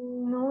Ferrell?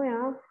 No,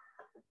 yeah.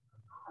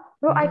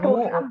 No, I No,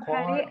 told you, oh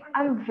God.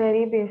 I'm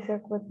very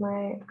basic with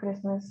my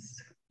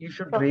Christmas. You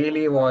should So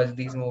really watch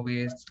these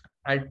movies.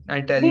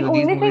 I tell the you,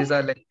 these only thing, movies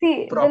are like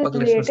see, the proper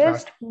Christmas class.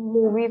 latest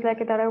movie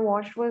like that I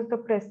watched was the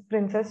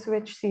Princess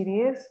Switch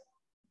series,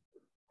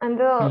 and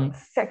the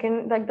Hmm.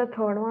 second, like the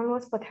third one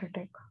was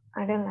pathetic.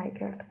 I didn't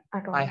like it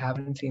at I all.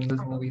 haven't seen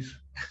those movies.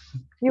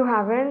 You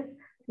haven't?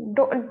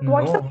 Don't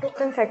watch the No. first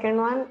and second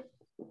one.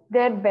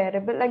 They're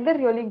bearable, like they're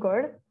really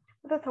good.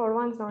 But the third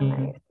one's not Mhm.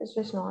 nice. It's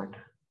just not.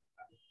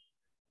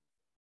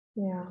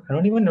 Yeah. I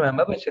don't even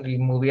remember which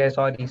movie I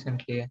saw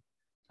recently.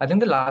 I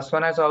think the last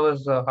one I saw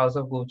was House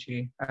of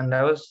Gucci, and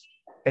that was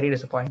very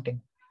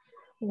disappointing.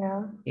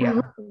 Yeah. Yeah,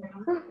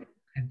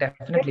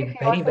 But definitely if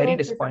very, you're saying very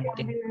it's disappointing.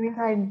 disappointing, that means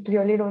I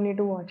really don't need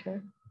to watch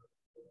it.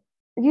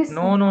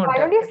 No, Why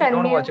don't you definitely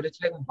send don't me watch it.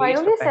 It's like a why waste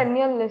don't of you time. send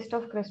me a list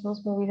of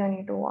Christmas movies I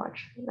need to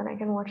watch? Then I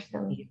can watch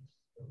them Yeah,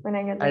 when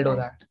I get the I'll do time.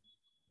 that.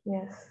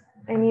 Yes.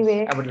 Yes,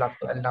 Anyway, I would love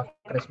to. I love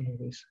Christmas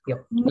movies.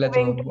 Yep. Let's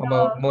go moving to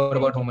about more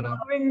about Home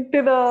Alone.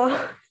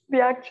 the the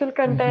actual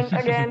content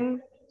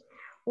again.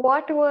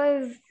 What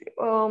was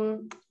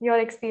your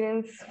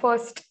experience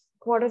first?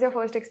 What was your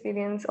first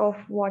experience of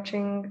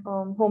watching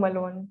Home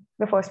Alone,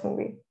 the first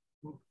movie?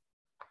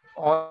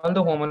 All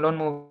the Home Alone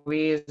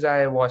movies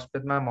I watched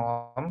with my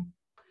mom.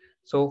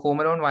 So Home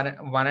Alone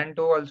one and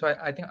two also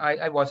I think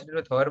I watched it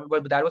with her,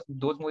 but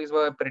those movies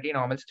were pretty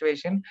normal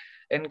situation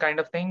and kind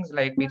of things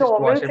like we just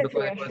Normal watched it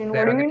because it was situation.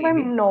 What there do on you the mean by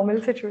TV.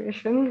 normal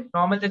situation?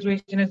 Normal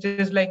situation is just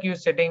like you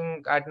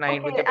sitting at night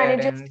with your Okay, and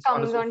it just parents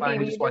on the comes on sofa and you're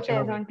TV. just It just watching a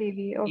airs movie. on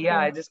TV.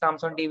 Yeah, Okay. it just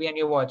comes on TV and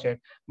you watch it.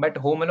 But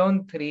Home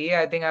Alone 3,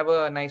 I think I have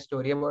a nice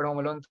story about Home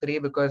Alone 3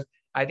 because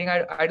I think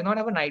I did not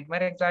have a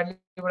nightmare exactly,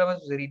 but I was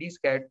really scared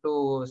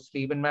to sleep in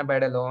my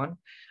bed alone.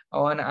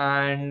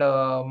 And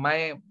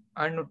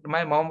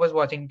my mom was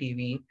watching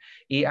TV,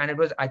 and it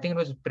was I think it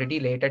was pretty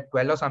late at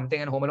 12 or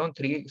something, and Home Alone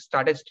 3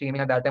 started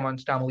streaming at that time on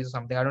Star Movies or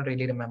something. I don't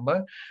really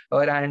remember.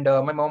 And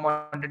my mom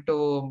wanted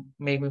to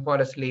make me fall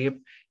asleep,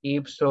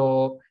 Eve.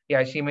 So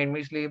yeah, she made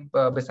me sleep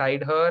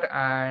beside her,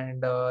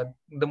 and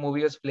the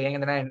movie was playing,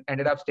 and then I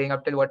ended up staying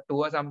up till what 2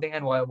 or something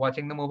and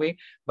watching the movie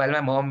while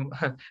my mom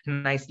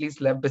nicely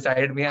slept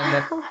beside me, and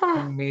then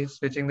me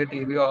switching the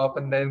TV off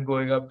and then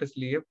going up to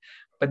sleep.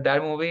 But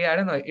that movie, I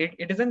don't know,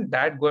 it isn't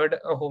that good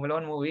a Home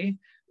Alone movie,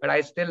 but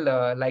I still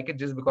like it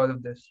just because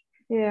of this.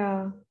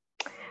 Yeah.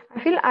 I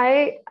feel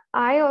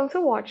I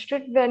also watched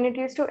it when it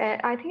used to air.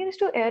 I think it used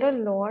to air a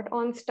lot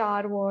on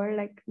Star World,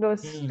 like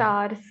those Hmm.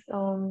 stars,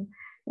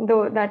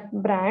 though that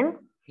brand.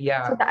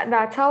 So Yeah.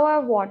 that's how I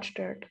watched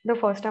it. The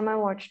first time I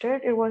watched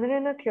it, it wasn't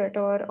in a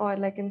theater or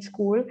like in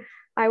school.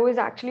 I was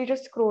actually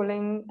just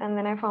scrolling and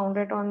then I found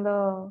it on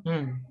the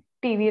Hmm.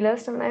 TV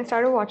list and I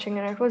started watching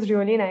it. It was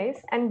really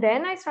nice. And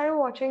then I started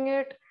watching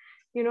it,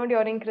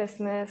 during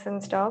Christmas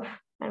and stuff.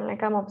 And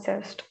like I'm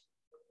obsessed.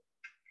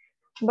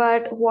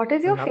 But what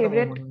is I your love the Home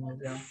favorite Alone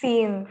movies. Yeah.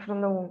 scene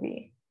from the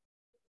movie?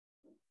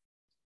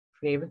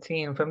 Favorite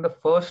scene from the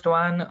first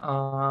one.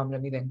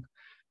 Let me think.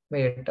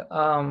 Wait.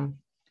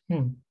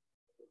 Hmm.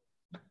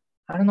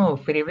 I don't know.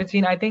 Favorite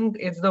scene? I think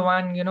it's the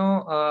one,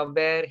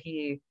 where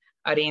he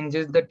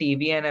arranges the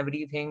TV and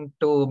everything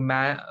to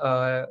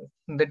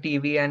the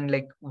TV and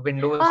like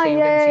windows Ah, so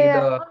you yeah, can yeah, see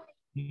yeah. the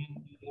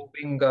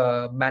moving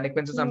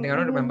mannequins or something. I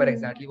don't remember Mm-hmm.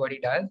 exactly what he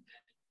does.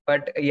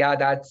 But yeah,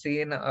 that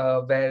scene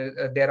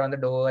where they're on the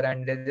door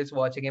and they're just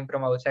watching him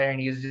from outside, and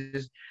he's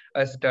just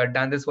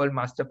done this whole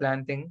master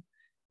plan thing.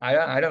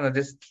 I don't know.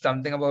 Just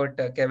something about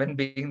Kevin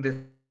being this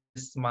smart is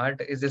just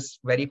very fun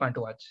to watch.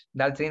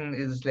 That scene is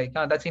like, that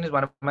scene is one of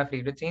my favorite scenes.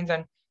 And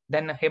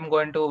then him going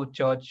to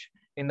church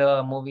in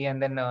the movie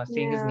and then seeing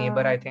his neighbor, I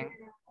Yeah, think.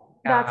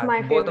 that's Yeah,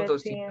 my both of favorite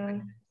those scenes are very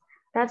scene. nice.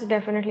 That's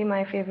definitely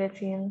my favorite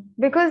scene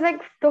because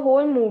like the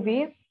whole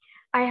movie,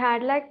 I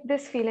had like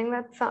this feeling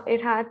that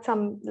it had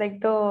some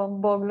like the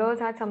burglars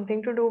had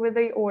something to do with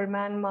the old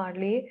man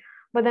Marley.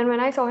 But then when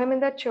I saw him in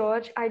the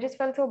church, I just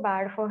felt so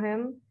bad for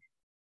him.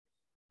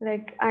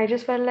 Like I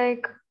just felt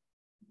like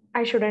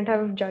I shouldn't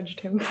have judged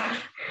him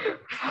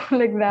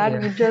like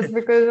that Yeah. just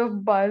because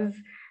of Buzz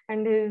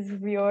and his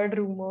weird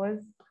rumors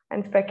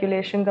and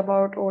speculations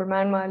about Old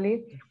Man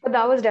Marley. But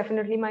that was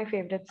definitely my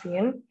favorite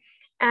scene.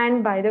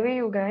 And by the way,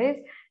 you guys,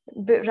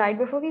 right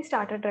before we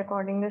started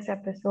recording this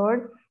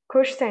episode,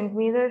 Khush sent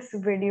me this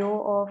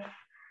video of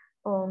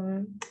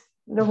um,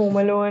 the Home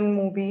Alone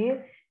movie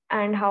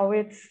and how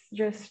it's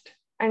just,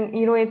 and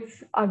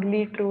it's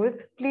ugly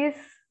truth. Please,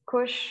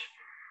 Khush,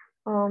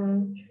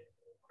 um,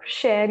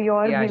 share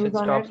your Yeah, I views should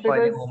on stop it spoiling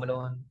because Home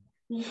Alone.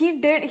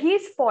 he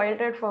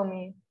spoiled it for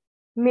me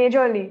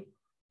majorly.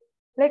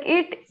 Like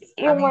it,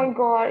 I oh my mean,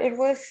 god, it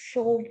was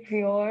so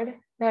weird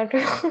that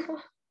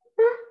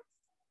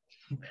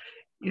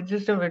it's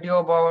just a video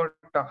about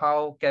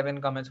how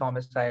Kevin commits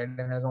homicide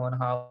in his own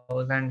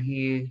house, and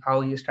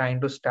how he's trying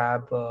to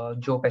stab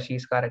Joe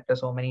Pesci's character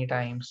so many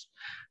times,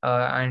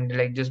 and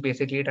like just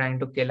basically trying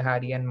to kill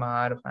Harry and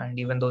Marv. And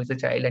even though he's a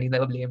child and he's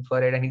never blamed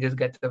for it, and he just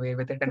gets away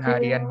with it, and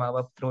Harry and yeah. Marv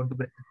are thrown to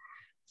prison.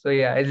 So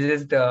yeah, it's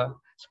just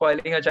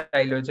spoiling a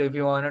childhood. So if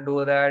you want to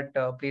do that,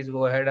 please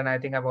go ahead. And I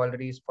think I've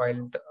already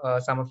spoiled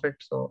some of it.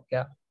 So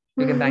yeah,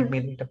 you can thank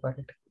me later for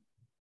it.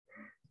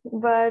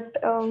 But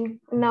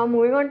now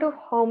moving on to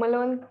Home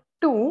Alone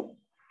 2.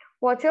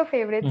 What's your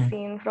favorite Hmm.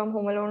 scene from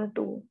Home Alone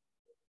 2?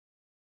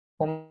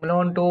 Home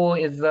Alone 2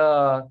 is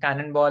the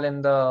cannonball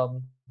in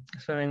the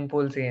swimming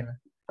pool scene.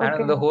 I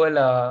don't know, the Okay. whole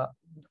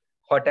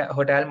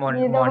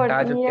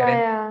montage with Yeah,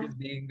 Kevin yeah. just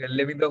being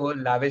living the whole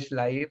lavish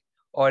life,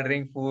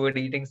 ordering food,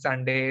 eating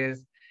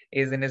Sundays,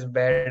 is in his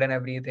bed and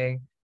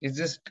everything. It's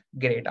just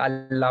great. I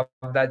love that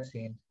scene.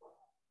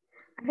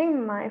 I think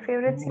my Which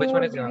favorite one is scene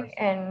would yours? be the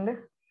end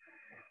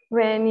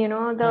when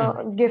Hmm.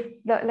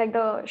 the like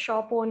the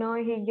shop owner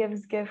he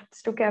gives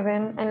gifts to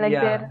Kevin and like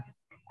Yeah. they're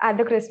at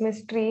the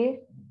Christmas tree.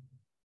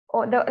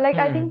 Or the like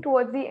I Hmm. think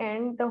towards the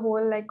end, the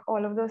whole like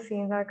all of those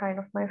scenes are kind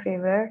of my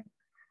favorite.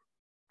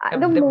 Yeah,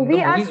 The the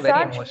movie movie as is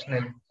very such,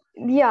 emotional.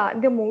 yeah,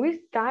 the movies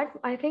that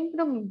I think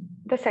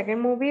the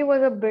second movie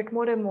was a bit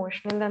more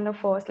emotional than the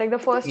first. Like the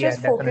first Yeah,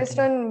 just focused definitely.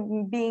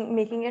 on being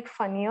making it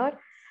funnier,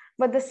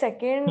 but the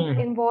second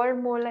Hmm.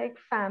 involved more like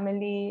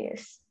family,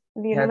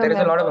 Yeah, the there is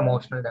a lot of members.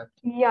 emotional depth.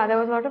 Yeah, there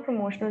was a lot of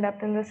emotional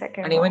depth in the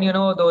And second even, one.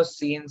 those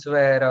scenes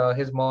where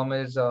his mom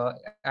is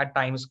at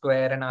Times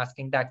Square and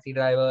asking taxi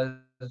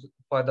drivers for the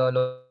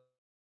location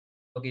of Kevin, and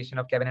have you seen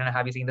this boy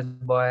around New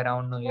York?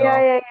 It's just,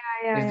 Yeah, yeah, I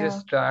don't yeah, know, yeah, the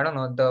yeah. whole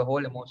emotional depth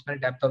of the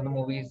movies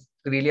really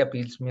appeals to me a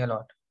lot.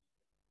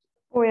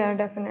 Oh yeah,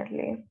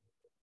 definitely.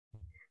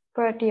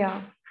 But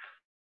yeah,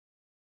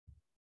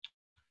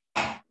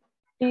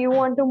 do you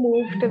want to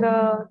move to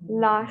the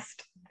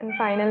last and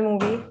final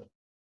movie?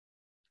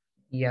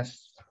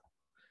 Yes.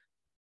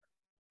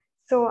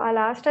 So our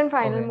last and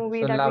final Okay.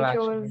 movie So that Love we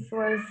Actually. chose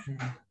was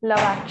Mhm. Love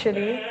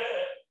Actually.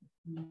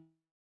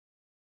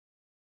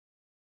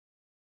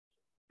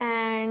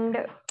 And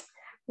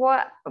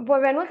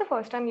when was the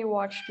first time you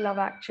watched Love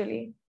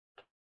Actually?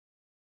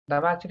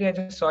 Love Actually, I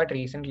just saw it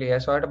recently. I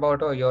saw it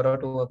about a year or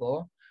two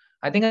ago.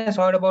 I think I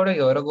saw it about a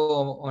year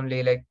ago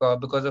only, like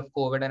because of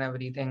COVID and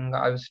everything.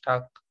 I was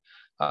stuck.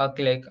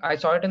 Like I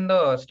saw it in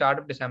the start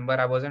of December.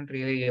 I wasn't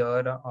really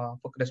here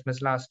for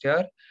Christmas last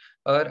year,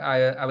 or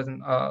I was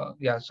in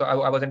yeah. So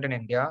I wasn't in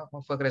India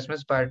for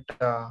Christmas, but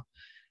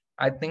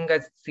I think I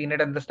seen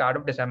it at the start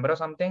of December or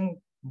something.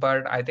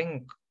 But I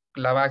think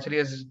Love Actually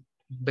has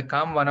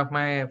become one of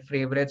my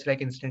favorites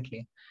like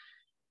instantly.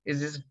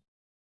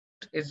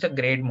 It's a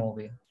great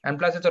movie, and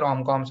plus it's a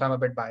rom-com, so I'm a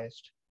bit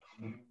biased.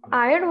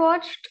 I had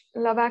watched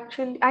Love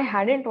Actually. I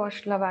hadn't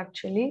watched Love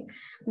Actually,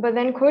 but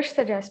then Khush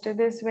suggested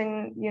this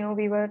when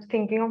we were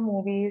thinking of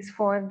movies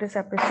for this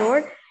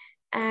episode,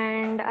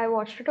 and I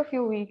watched it a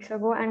few weeks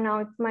ago, and now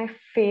it's my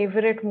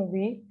favorite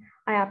movie.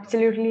 I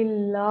absolutely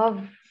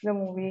love the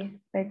movie.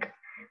 Like,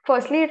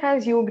 firstly, it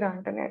has Hugh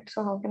Grant in it,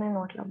 so how can I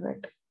not love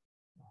it?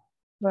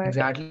 But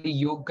Exactly,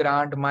 Hugh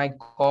Grant, my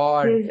God,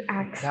 his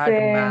that accent,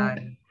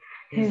 man,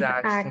 his his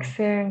accent,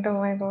 accent, oh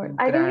my god. Hugh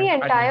I think the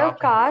Grant, I entire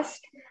love him.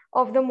 cast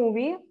of the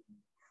movie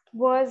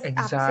was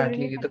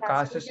absolutely Exactly, the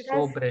cast fantastic. Like is it so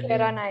has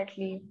Keira brilliant.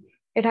 Knightley,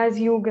 it has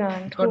Hugh It's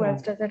Grant. got Who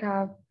else does it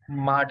have?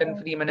 Martin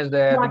Freeman is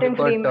there. Then you Martin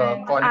got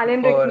Freeman, Colin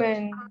Alan Firth.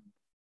 Rickman,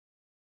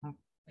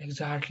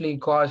 Exactly.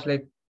 Gosh,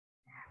 like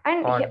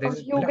and God, this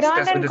is Hugh blessed Grant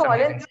us with and this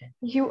Colin. amazing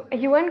show.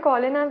 You and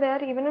Colin are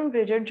there even in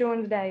Bridget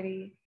Jones'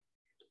 Diary,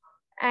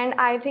 and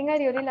I think I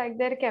really like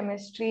their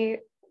chemistry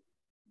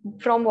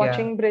from Yeah.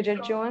 watching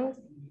Bridget Jones,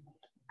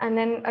 and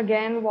then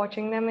again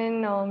watching them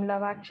in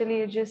Love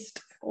Actually. It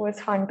just was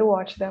fun to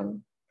watch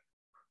them.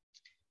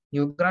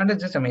 Hugh Grant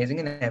is just amazing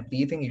in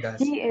everything he does.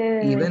 He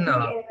Even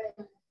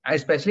is.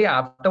 especially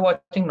after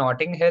watching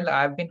Notting Hill,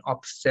 I've been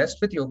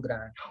obsessed with Hugh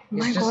Grant. Oh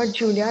He's my God,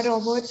 Julia just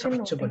Roberts in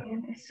such a good.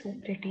 Notting Hill is so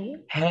pretty.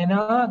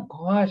 Hannah,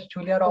 gosh,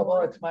 Julia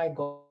Roberts, my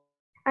God.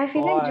 I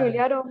feel like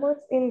Julia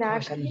Roberts Gosh, I in love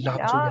that Julia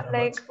Roberts. era,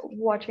 like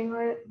watching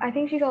her. I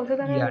think she's also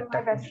done Yeah, in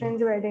My Best definitely.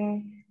 Friend's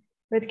Wedding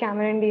with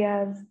Cameron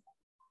Diaz.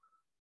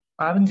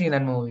 I haven't seen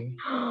that movie.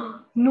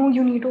 No,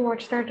 you need to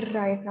watch that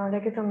right now.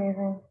 Like it's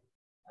amazing.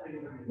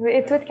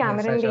 It's with Yes, I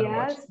Cameron shall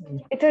watch.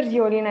 Diaz. It's a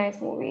really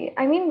nice movie.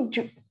 I mean,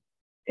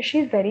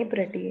 she's very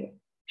pretty.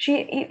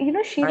 She's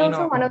I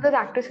also one know. of those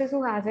actresses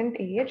who hasn't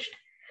aged.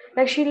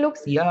 Like she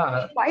looks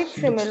Yeah, quite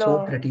she looks so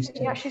similar. pretty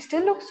Yeah, still. she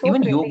still looks so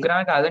Even Hugh pretty.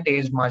 Grant hasn't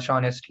aged much,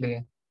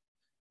 honestly.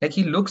 Like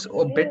he looks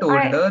a bit I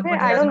older, wait, but he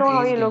I don't hasn't know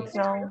how he aged looks aged.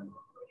 now.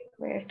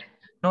 Wait.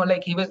 No,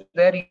 like he was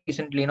there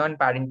recently, in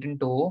Paddington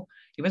 2.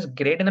 He was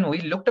great in the movie.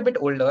 He looked a bit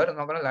older, I'm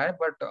not gonna lie,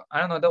 but I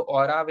don't know, the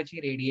aura which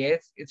he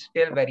radiates, it's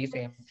still very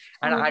same.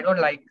 And I don't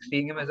like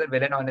seeing him as a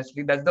villain,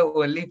 honestly. That's the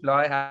only flaw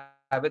I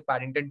have with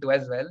Paddington 2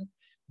 as well.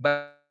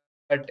 But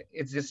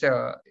it's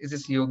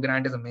just Hugh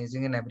Grant is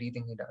amazing in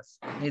everything he does.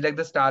 He's like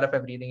the star of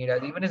everything he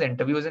does. Even his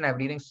interviews and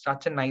everything,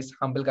 such a nice,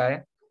 humble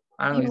guy.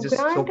 I don't know, he's just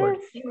Hugh so good.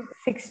 Grant is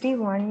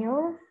 61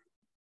 years.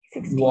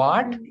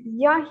 What? 61.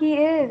 Yeah, he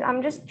is.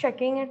 I'm just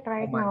checking it Oh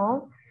right my God.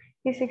 now.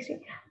 He's 60.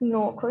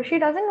 No, Khush, he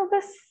doesn't look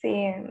the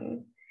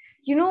same.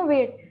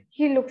 Wait,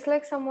 he looks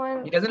like He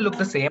someone. doesn't look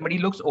the same, but he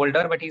looks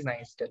older, but he's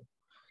nice still.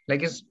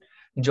 Like his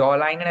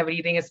jawline and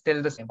everything is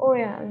still the same. Oh,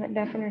 yeah,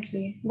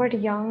 definitely. But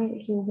young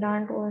Hugh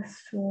Grant was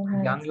so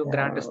Young Hugh handsome.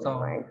 Grant is Oh so,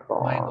 my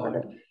my God.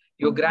 God.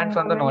 Hugh Grant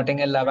from the When Notting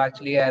Hill Love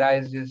Actually era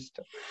is just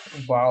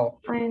wow.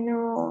 I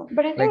know,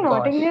 but I think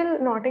Like gosh.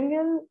 Notting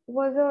Hill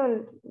was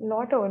a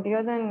lot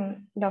earlier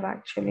than Love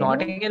Actually, no?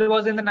 Notting Hill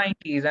was in the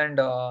 90s and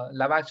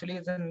Love Actually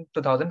is in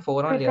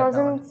 2004 only around.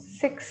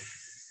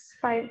 2006,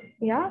 5,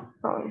 yeah?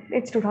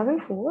 It's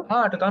 2004?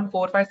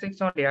 2004, 5,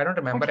 6 only. I don't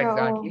remember Acha, oh.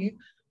 exactly.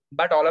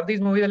 But all of these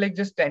movies are like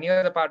just 10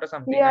 years apart or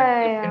something.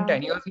 Yeah, And yeah, if in yeah.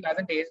 10 years he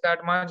hasn't aged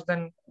that much,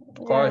 then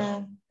Yeah, gosh.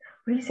 yeah.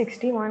 But he's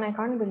 61, I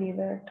can't believe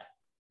it.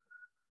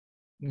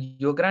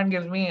 Hugh Grant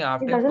gives me, He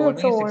after you doesn't told look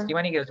me so he's old.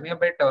 61, he gives me a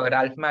bit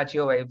Ralph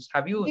Macchio vibes.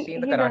 Have you He,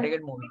 seen the he does. Karate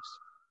Kid movies?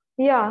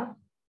 Yeah.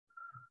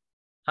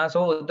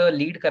 So the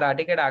lead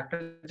Karate Kid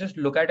actor, just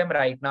look at him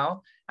right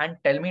now and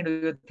tell me, do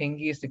you think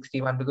he's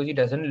 61? Because he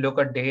doesn't look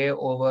a day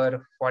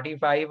over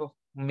 45,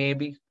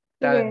 maybe.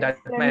 Wait, That's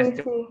my let me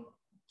estimate. see.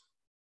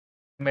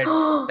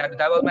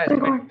 That was my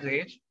estimate at his Oh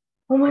age.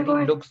 my That he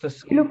God. looks the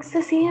same. Oh my Oh God. my God. He looks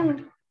the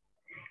same.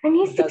 And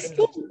He he's doesn't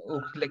look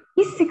 60. like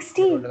He's year old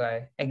 60. guy.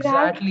 Ralph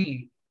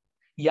Exactly.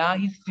 Yeah,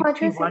 he's Macchio,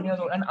 61 years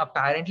old. And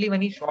apparently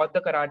when he shot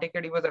the Karate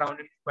Kid, he was around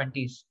in his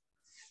 20s.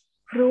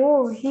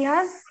 bro, he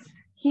has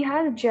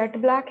jet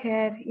black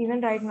hair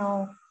even right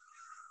now.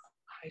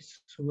 I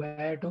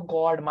swear to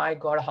God, my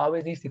God, how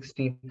is he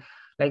 60?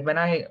 Like when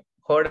I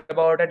heard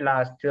about it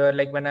last year,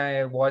 like when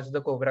I watched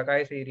the Cobra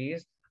Kai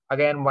series,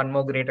 again, one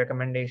more great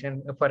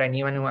recommendation for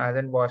anyone who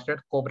hasn't watched it.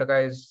 Cobra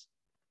Kai is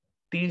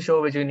the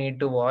show which you need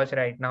to watch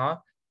right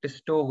now.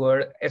 It's too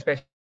good,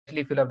 especially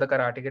if you love the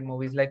Karate Kid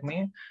movies like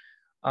me.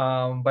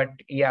 But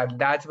yeah,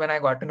 that's when I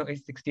got to know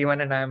he's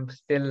 61, and I'm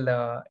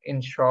still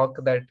in shock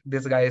that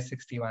this guy is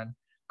 61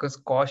 because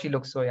gosh, he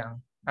looks so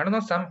young. I don't know,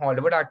 some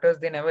Hollywood actors,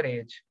 they never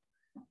age.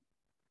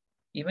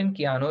 Even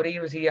Keanu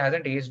Reeves, he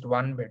hasn't aged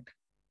one bit.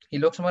 He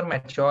looks more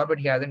mature, but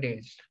he hasn't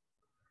aged.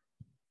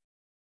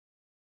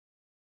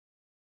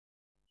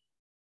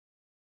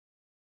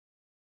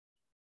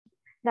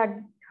 That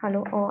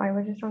hello. Oh, I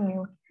was just on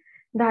mute.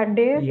 That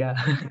day, Yeah.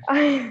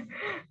 I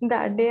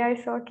that day I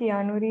saw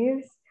Keanu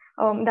Reeves.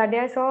 That day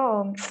I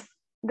saw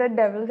The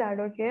Devil's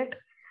Advocate,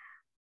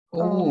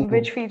 Oh.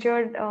 which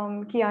featured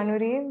Keanu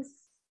Reeves,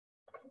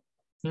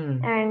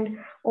 Hmm. and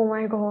oh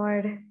my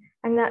god.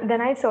 And then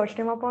I searched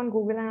him up on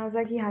Google and I was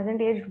like, he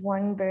hasn't aged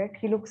one bit.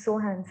 He looks so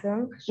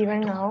handsome I swear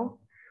even to God. now.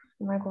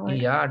 Oh my god.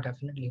 Yeah,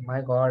 definitely.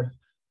 My God.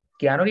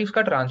 Keanu Reeves'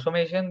 ka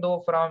transformation though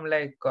from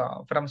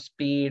from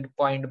Speed,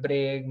 Point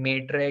Break,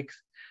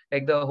 Matrix,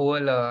 like the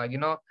whole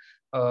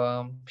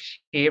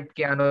shaped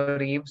Keanu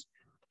Reeves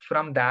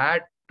from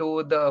that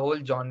to the whole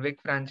John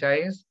Wick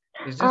franchise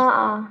is just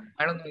Uh-uh.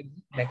 I don't know, it's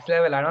next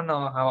level. I don't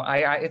know how I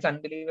it's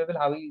unbelievable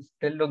how he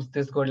still looks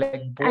this good.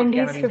 Like both And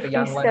Keanu he's Reeves, the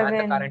young one and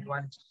the current 57.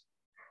 one.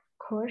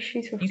 Gosh,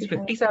 he's He's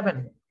 57.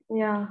 57.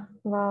 Yeah,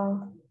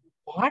 wow.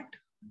 What?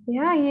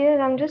 Yeah, he is.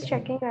 I'm just Okay.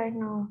 checking right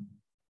now.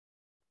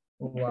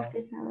 Wow.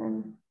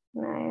 57.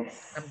 I'm Nice.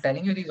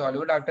 telling you, these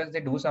Hollywood actors, they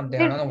do something.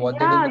 I don't know They, what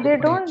they do, yeah, but they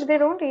don't age. they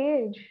don't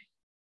age.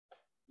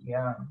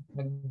 Yeah.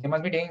 Like, they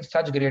must be taking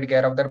such great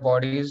care of their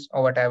bodies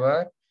or whatever.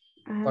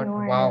 I have But no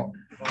idea. wow.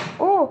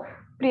 Oh,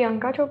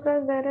 Priyanka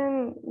Chopra is there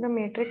in the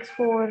Matrix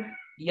 4.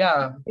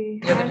 Yeah.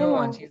 Yeah, I the didn't new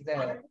one. know. She's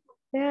there.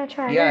 Yeah, achha,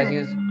 I Yeah, didn't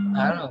she's, know.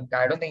 I don't know.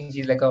 I don't think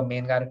she's like a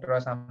main character or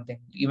something.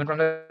 Even from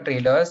the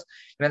trailers,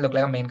 she doesn't look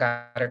like a main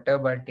character. But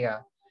yeah,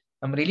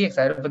 I'm really excited for the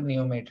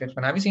new Matrix one. Have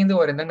you seen the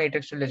original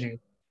Matrix trilogy?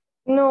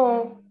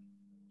 No,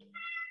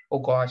 Oh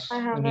gosh, I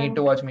you need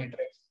to haven't. watch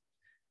Matrix.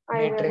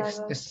 I will, I Matrix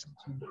will. is,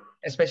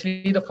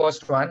 especially the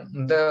first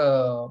one.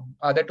 The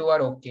other two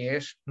are okay,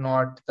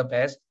 not the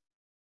best.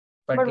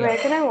 But But yeah, where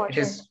can I watch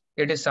it?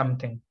 it is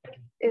something.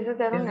 Is it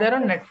there on Is there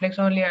on Netflix? Netflix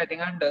only? I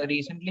think, and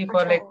recently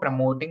for Achha. like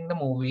promoting the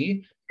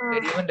movie, they Uh,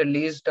 even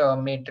released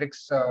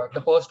Matrix,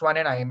 the first one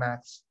in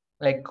IMAX,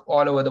 like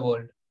all over the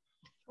world.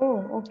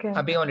 oh, okay.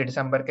 अभी only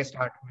December के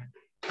start में.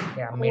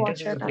 Yeah, I'll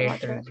Matrix watch is it. a I'll great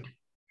watch it. trilogy.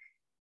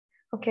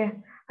 Okay.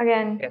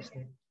 Again, Yes,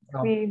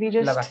 no, we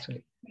love just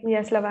actually.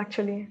 yes, love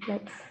actually.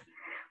 Let's.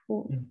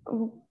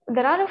 Mm.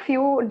 There are a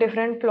few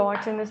different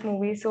plots in this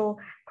movie. So,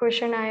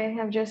 Khush and I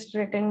have just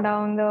written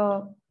down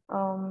the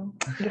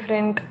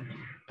different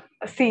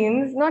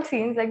scenes, not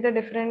scenes, like the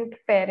different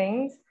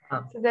pairings.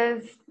 Huh. So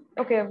there's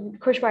okay,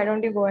 Khush, why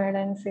don't you go ahead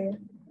and say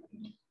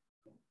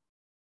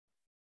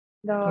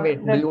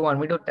Wait, do the you want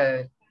me to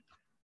tell,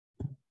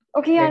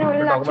 okay, yeah, like, no,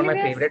 to talk about actually my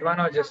there's favorite one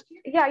or just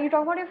yeah, you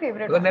talk about your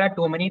favorite because there one. are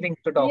too many things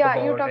to talk Yeah,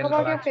 you about? talk I love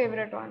about your actually.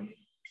 favorite one.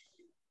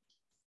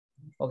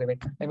 Okay,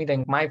 wait. Let me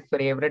think. My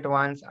favorite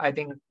ones, I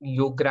think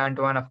Hugh Grant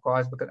one, of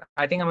course, because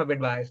I think I'm a bit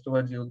biased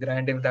towards Hugh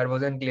Grant if that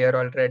wasn't clear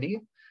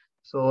already.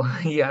 So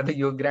yeah, the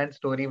Hugh Grant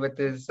story with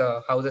his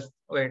houses,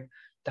 wait,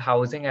 the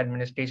housing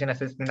administration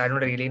assistant. I don't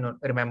really know,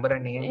 remember her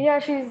name. Yeah,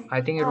 she's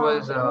I think it uh,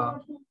 was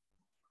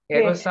yeah,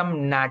 it was wait,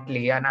 some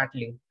Natalie, yeah,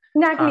 Natalie.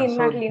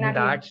 So Natalie.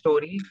 that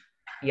story,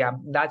 yeah,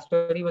 that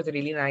story was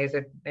really nice.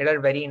 It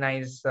had very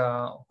nice,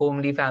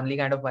 homely family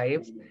kind of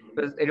vibes.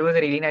 It was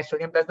a really nice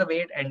story, and that's the way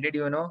it ended.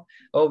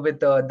 With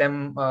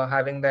them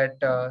having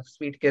that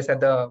sweet kiss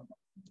at the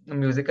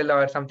musical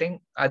or something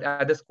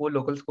at the school,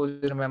 local school.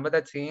 Remember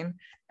that scene?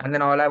 And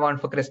then all I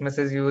want for Christmas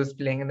is you is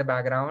playing in the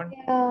background.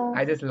 Yeah.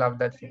 I just love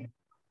that scene.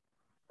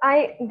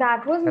 I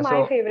that was Yeah,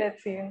 my so favorite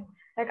scene.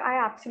 Like I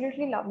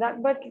absolutely love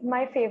that. But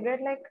my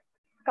favorite like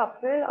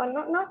couple or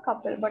not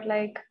couple, but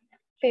like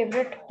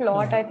favorite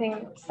plot, I mhm.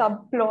 think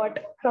subplot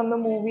from the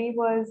movie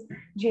was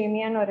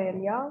Jamie and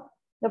Aurelia,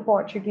 the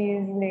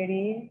Portuguese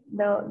lady,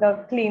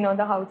 the cleaner,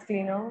 the house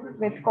cleaner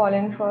with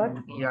Colin Firth.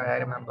 Yeah, I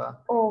remember.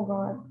 Oh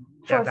god.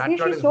 Yeah, that Firstly,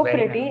 plot she's is so very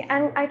pretty, nice.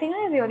 and I think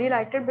I really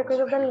liked it because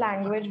of the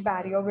language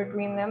barrier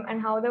between them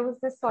and how there was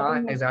this sort of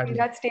mystery Exactly.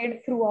 that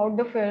stayed throughout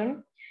the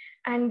film.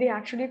 And they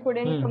actually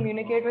couldn't Hmm.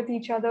 communicate with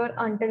each other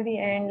until the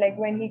end. Like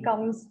when he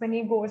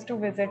goes to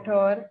visit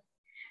her,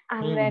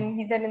 and Hmm. then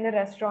he's then in the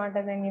restaurant,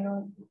 and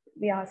then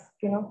they ask,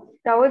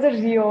 that was a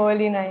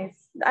really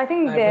nice. I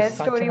think It was their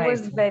such a story nice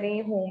was scene.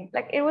 very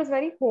like it was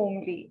very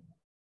homely.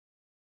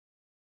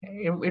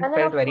 It And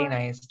then felt of very course,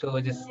 nice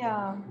to just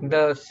yeah,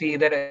 see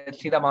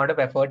the amount of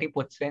effort he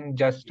puts in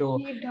just to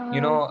he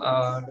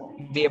does.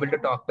 be able to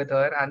talk with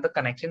her, and the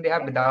connection they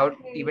have without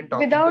even Exactly.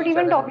 talking to Without each even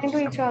other is talking to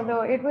just each amazing.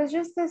 other. It was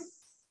just this,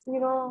 you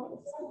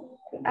know,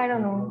 I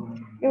don't know.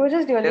 It was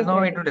just really There's no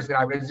way pretty. to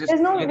describe it. It's just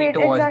There's no you way, need to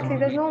watch the exactly.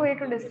 There's movie no to. way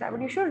to describe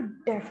it. You should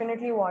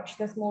definitely watch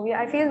this movie.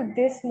 I feel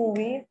this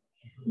movie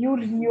you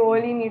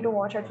really need to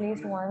watch at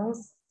least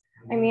once.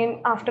 I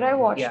mean, after I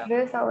watched Yeah,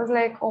 this, I was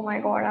like, oh my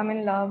god, I'm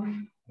in love.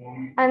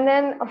 And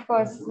then, of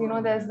course,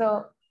 there's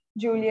the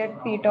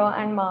Juliet, Peter,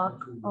 and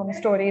Mark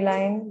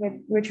storyline with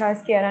which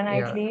has Keira yeah.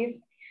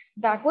 Knightley.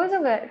 That was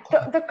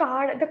the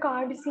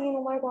card scene.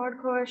 Oh my God,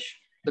 Khush,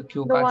 The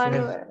cue the card scene one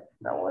is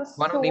that was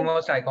one of the so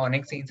most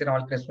iconic scenes in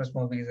all Christmas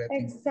movies, I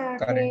think, exactly.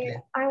 currently.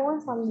 I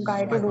want some It's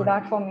guy so to do iconic.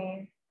 that for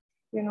me.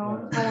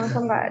 I want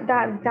some guy.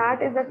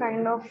 That is the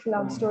kind of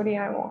love story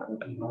I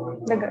want.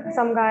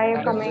 Some guy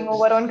That is coming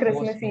over just on so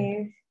Christmas sweet.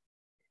 Eve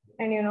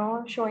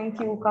and showing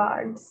cue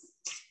cards.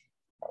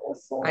 That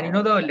was so And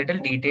nice. the little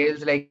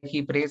details, like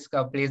he plays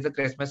the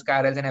Christmas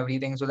carols and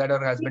everything, so that her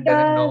He husband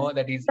doesn't know does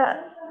that he's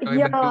that.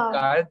 showing the cue Yeah,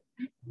 card.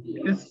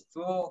 It is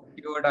so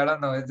cute. I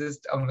don't know. It's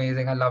just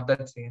amazing. I love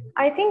that scene.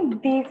 I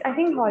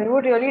think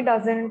Hollywood really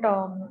doesn't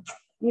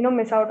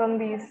miss out on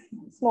these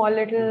small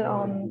little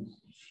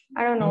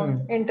I don't know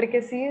Hmm.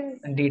 intricacies,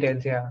 And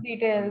details, yeah,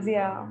 details.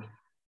 Yeah,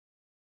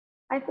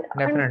 and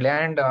definitely.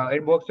 And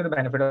it works to the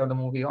benefit of the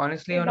movie.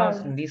 Honestly, it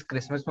does. in these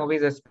Christmas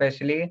movies,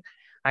 especially,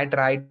 I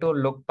try to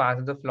look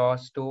past the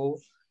flaws too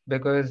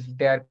because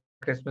they are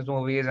Christmas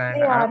movies, and I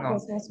They don't know. are It's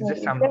Christmas just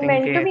movies. They're something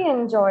meant to be you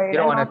enjoyed don't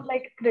and want to. not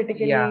like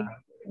Yeah, critically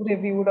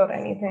reviewed or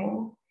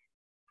anything.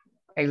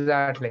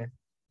 exactly.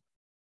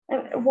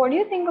 And what do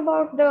you think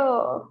about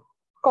the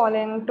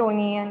Colin,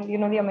 Tony, and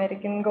the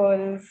American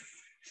Girls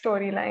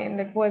storyline?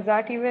 Like, was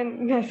that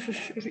even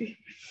necessary?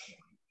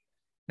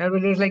 No,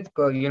 but it's like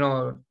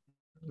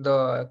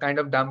the kind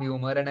of dumb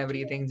humor and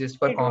everything just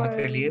for It comic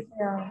relief. was,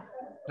 yeah.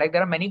 like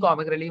there are many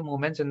comic relief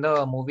moments in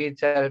the movie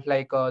itself,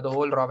 like the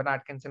whole Robin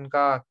Atkinson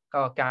ka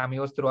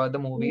cameos throughout the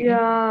movie.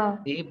 Yeah.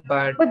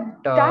 But But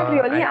that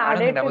really I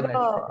don't think added that to was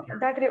necessary.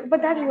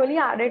 but that really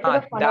added to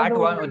the fun of the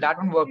movie. That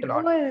one worked a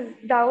lot.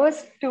 That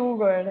was too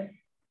good.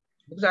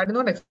 Because I did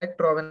not expect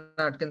Robin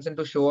Atkinson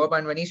to show up,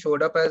 and when he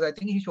showed up as, I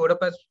think he showed up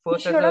as He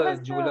first as showed up a as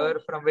jeweler the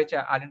from which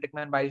Alan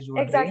Rickman buys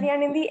jewelry. exactly,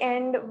 and in the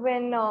end,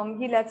 when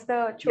he lets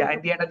the Yeah, chotu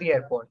at the end of the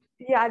airport.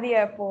 yeah, the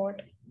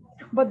airport.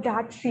 But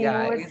that scene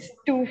Yeah, was it's,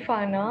 too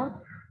fun, huh?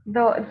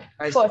 The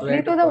I firstly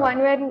swear to to the God. one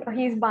when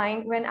he's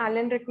buying when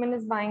Alan Rickman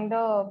is buying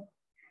the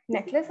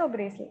necklace or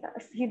bracelet.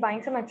 He's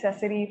buying some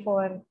accessory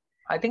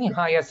I think,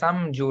 yeah,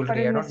 some for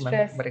jewelry. his I don't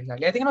mistress. remember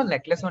exactly. I think it was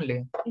necklace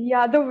only.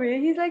 Yeah, the way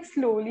he's like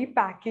slowly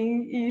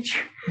packing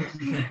each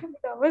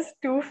that was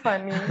too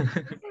funny.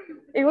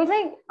 It was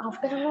like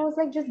after that I was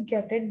like just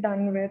get it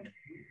done with.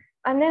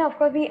 And then of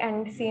course the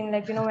end scene,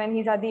 like when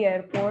he's at the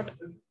airport,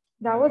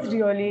 that was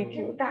really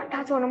cute.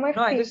 That's one of my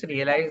No, I just favorite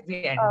realized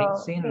the ending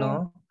scene, scene.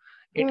 no,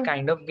 it Mm.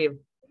 kind of gave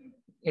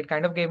it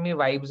kind of gave me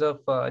vibes of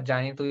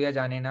Jaane Tu Ya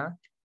Jaane Na.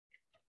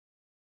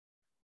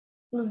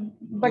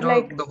 But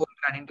like The whole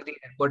running to the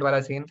airport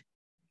wala scene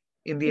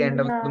in the end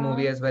of the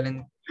movie yeah. as well.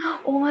 And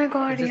Oh my it's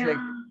god, just yeah. like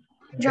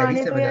very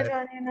Jaane to ya similar.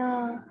 jaane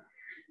na.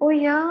 Oh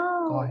yeah.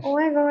 Oh Gosh,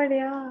 my god,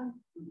 yeah.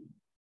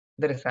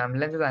 the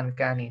resemblance is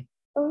uncanny.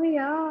 Oh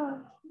yeah.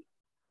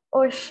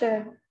 Oh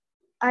shit.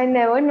 I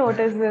never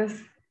noticed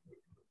this.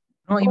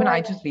 No, Oh even my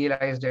I god. just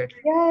realized it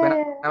Yeah, when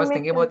yeah, I yeah. was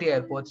thinking It about makes the sense.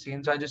 airport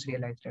scene, so I just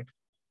realized it.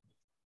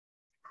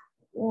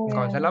 Oh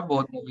Gosh, I yeah. love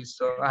both movies,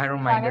 so I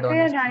don't mind Jaane it to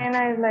ya honestly. jaane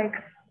na is like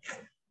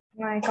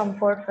my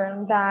comfort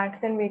film. That,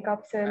 then Wake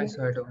Up I Still.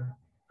 swear to.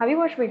 Have you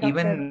watched Wake Up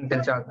Still? Even Dil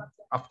Chahta.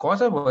 Of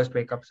course, I watched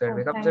Wake Up Sir. Oh,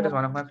 Wake Up Sir thank is one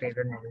of God. my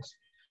favorite movies.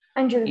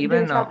 And Dil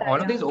Even Chahta all Hai,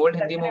 of these yeah, old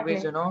Hindi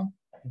movies, definitely.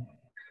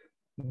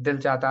 Dil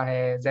Chahta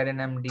Hai,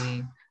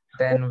 ZNMD,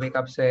 Oh, then Wake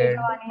Up Ye Sid,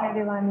 Jawani Hai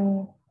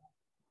Diwani.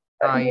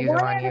 Ye Ye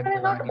Jawani Hai Jawani Hai Diwani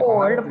is not Diwani,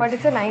 all of old, but this.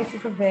 it's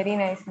a very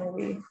nice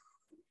movie.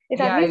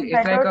 It's at Yeah, least it's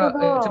better like to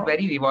it's a the,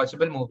 very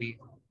rewatchable movie.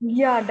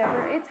 yeah,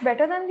 definitely. It's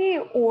better than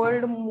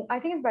the I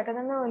think it's better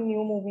than the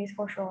new movies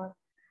for sure.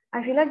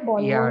 I feel like Yeah,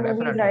 Bollywood movies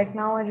definitely. right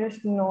now are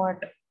just not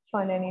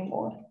fun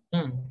anymore.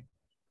 Hmm.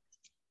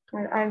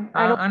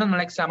 I don't. I don't know,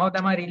 like some of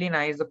them are really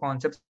nice, the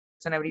concepts and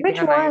everything are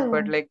Which nice, but like,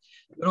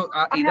 one?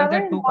 either I they're too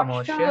haven't watched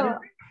commercial. a.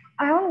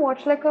 I haven't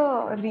watched like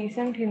a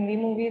recent Hindi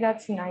movie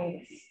that's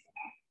nice.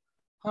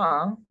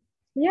 Huh?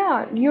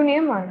 Yeah, you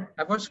name one.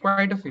 I've watched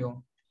quite a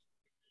few.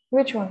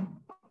 Which one?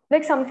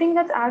 Like something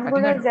that's I as think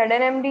good I as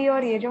ZNMD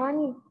or Ye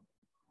Jawani?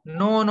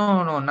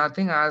 no,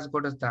 nothing as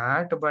good as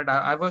that. But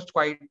I watched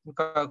quite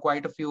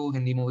a few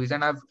Hindi movies,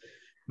 and I've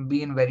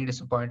been very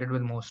disappointed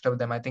with most of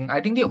them. I think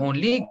the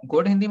only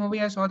good Hindi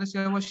movie I saw this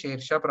year was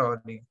Shersha,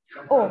 probably.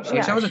 Oh Shersha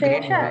yeah, was a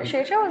great movie.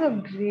 Shesha was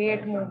a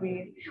great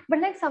movie. But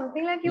like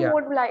something like you Yeah,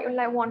 would like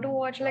want to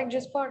watch like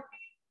just for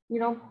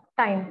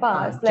time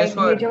pass. just Like Ye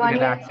for Jawani,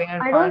 relaxing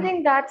and I don't fun.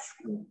 think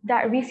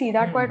that we see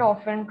that quite Hmm,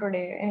 often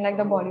today in like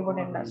the Bollywood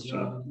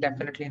industry.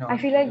 definitely I not.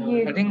 feel like I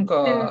Ye think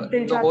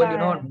Dil the whole, Chahta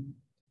Hai,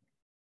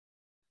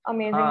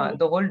 amazing movie.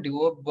 the whole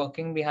duo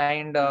working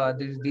behind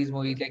these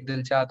movies like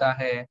Dil Chahta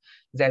Hai,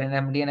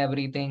 ZNMD and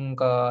everything,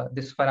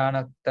 this Farhan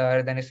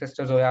Akhtar, then his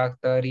sister Zoya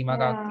Akhtar, Reema Yeah.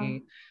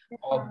 Kaki,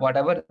 or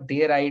whatever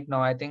they write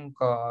now, I think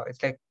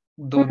it's like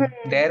Mhm.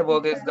 their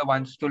work is the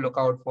ones to look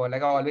out for.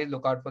 Like I always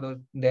look out for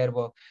their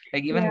work.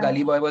 Like even Yeah.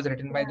 Gully Boy was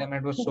written by them,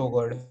 it was so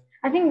good.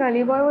 I think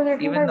Gully Boy was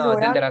written by Even Zoya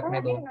Dil Akhtar.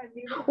 Dharakne Do.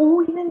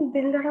 Oh, even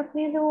Dil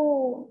Dhadakne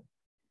Do.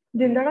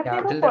 Dil Dhadakne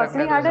Yeah, Do Dil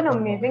firstly Dharakne Do had is a an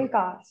good movie. amazing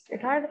cast.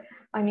 It had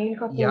Anil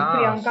Kapoor, Yeah,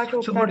 Priyanka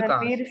such a Chopra, good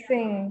cast. Ranveer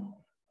Singh.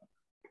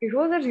 It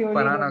was a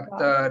really Farhan good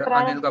cast. Akhtar,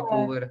 Farhan Anil Akhtar.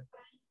 Kapoor.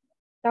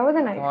 That was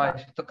a nice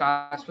cast. Gosh, the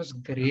cast was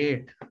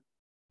great.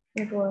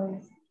 It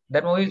was.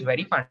 That movie is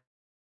very fun to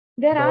watch. I don't know.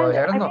 I There think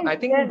are, I mean,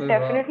 there Dil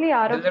definitely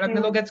are Dharakne a Do gets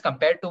few.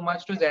 compared too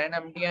much to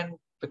ZNMD, and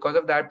because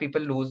of that,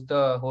 people lose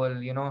the whole,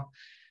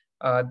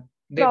 uh,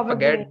 they Probably.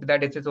 forget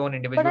that it's its own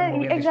But individual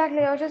movie, and they exactly,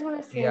 I was just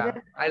gonna say yeah,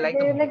 that I like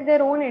the they're movie. like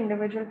their own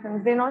individual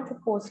films. They're not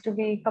supposed to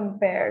be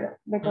compared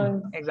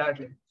because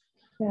Exactly.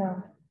 yeah.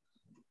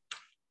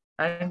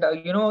 And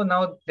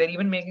now they're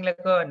even making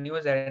like a new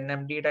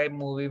ZNMD type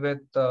movie with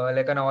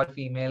like an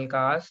all-female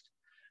cast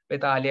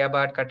with Alia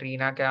Bhatt,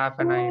 Katrina Kaif,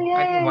 and Oh I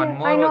yeah, think yeah, one yeah.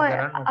 I more know. was there.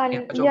 I don't know,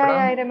 Priyanka Yeah, yeah. Chopra.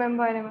 I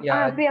remember. I remember.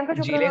 Yeah, Priyanka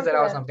Chopra is Jile also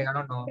Zara or there. something. I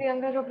don't know.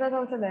 Priyanka Chopra is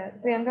also there.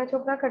 Priyanka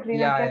Chopra, Katrina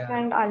Yeah, Kaif, yeah.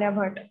 and Alia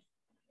Bhatt.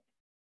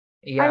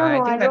 I Yeah, don't I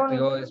know. I think that don't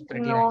trio is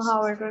pretty know nice.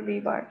 how it will be,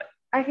 but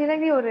I feel like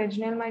the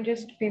original might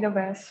just be the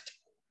best.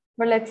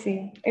 But let's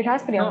see. It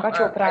has No, Priyanka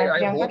Chopra, and I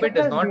Priyanka hope it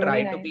does Chopra is not really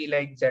try to nice. be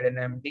like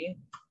ZNMD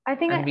I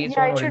think, and be its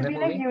yeah, own it should original be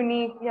like movie.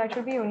 unique. Yeah, it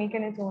should be unique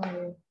in its own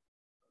way.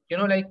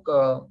 Like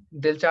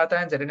Dil Chahta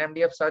and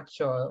ZNMD have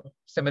such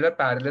similar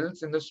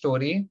parallels in the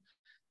story.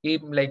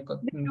 Like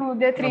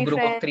They're a three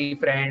group of friends. three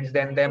friends,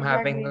 then them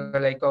having Exactly. like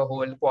a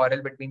whole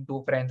quarrel between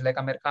two friends, like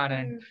Amir Khan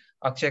and Mm.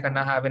 Akshay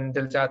Khanna have in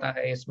Dil Chahta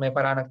Hai. Isme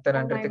Farhan Akhtar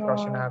Oh and my Hrithik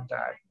Roshan God. have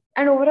that.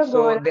 And over a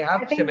So girl, they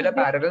I have similar think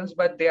they. parallels,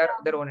 but they are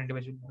their own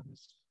individual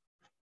movies.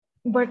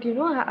 But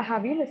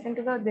have you listened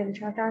to the Dil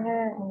Chahta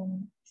Hai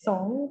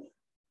songs.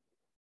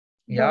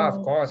 Yeah, of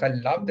The course. I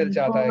love Dil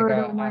Chahta Hai bird, ka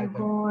oh my album.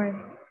 god.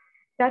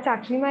 That's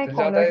actually my Dil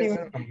caller Chahta is tune.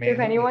 an So if amazing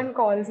anyone film.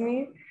 calls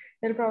me,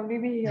 they'll probably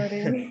be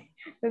hearing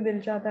the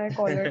Dil Chahta Hai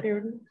caller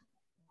tune.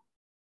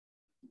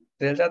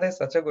 Dil Chahta is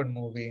such a good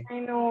movie. I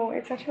know,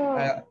 it's such a,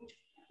 I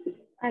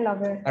I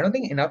love it. I don't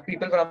think enough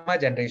people from our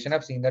generation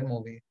have seen that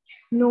movie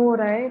No,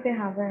 right? They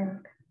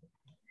haven't.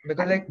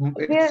 because And like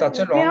it's such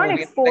a we're long not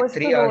movie. It's like exposed to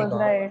 3 hours those, long.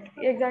 right?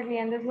 Exactly,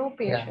 and there's no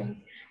Yeah. patience.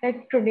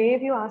 Like today,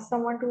 if you ask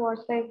someone to watch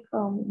like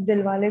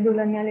Dilwale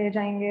Dulhania Le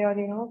Jayenge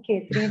or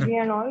K3G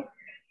and all,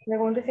 they're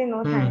going to say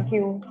no, thank Hmm.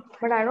 you.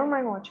 But I don't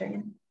mind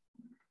watching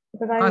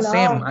because I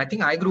Same. love I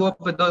think I grew up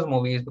with those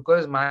movies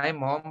because my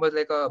mom was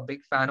like a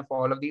big fan of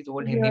all of these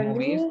old Hindi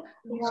movies. really,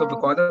 So yeah.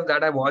 because of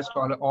that, I watched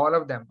all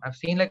of them. I've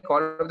seen like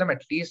all of them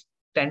at least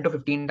 10 to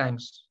 15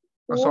 times.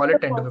 A Oh, solid the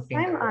 10 to first 15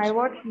 time times. I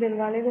watched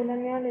Dilwale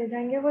Dulhania Le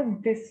Jayenge was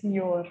this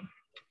year.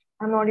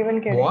 I'm not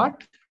even kidding.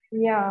 What?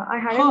 Yeah, I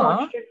hadn't Huh?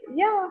 watched it.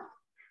 Yeah,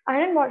 I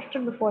hadn't watched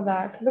it before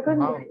that because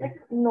Wow. like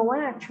no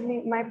one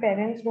actually, my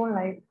parents don't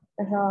like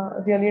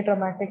really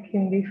dramatic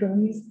Hindi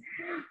films,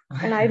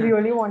 and I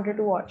really wanted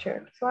to watch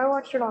it, so I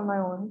watched it on my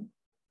own.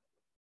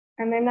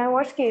 And then I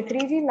watched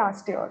K3G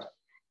last year.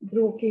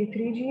 Bro,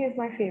 K3G is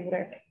my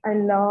favorite. I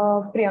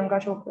love Priyanka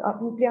Chopra.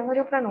 Priyanka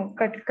Chopra, no,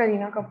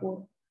 Kareena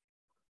Kapoor.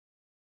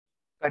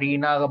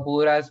 Kareena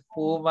Kapoor as,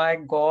 oh my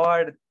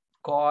God.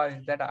 Gosh,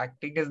 that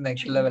acting is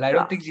next She's level. I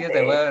don't think she has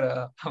plastic.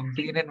 ever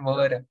been in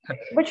more.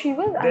 But she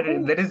was, I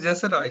think, There is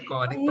just an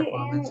iconic she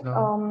performance in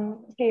now.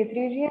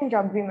 K3G and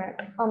Jab We Met.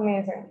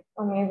 Amazing,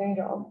 amazing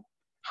job.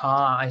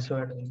 I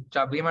swear to you.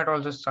 Chabri Mat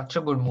also such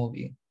a good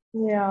movie.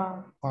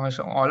 Yeah, Gosh,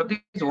 all of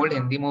these old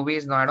Hindi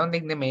movies, no, I don't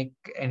think they make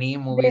any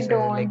they movies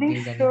don't. like They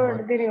these anymore.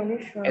 should. They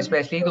really should.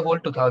 Especially the whole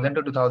 2000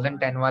 to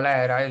 2010 wala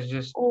era is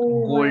just Oh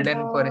my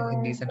golden for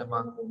Hindi god.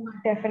 cinema.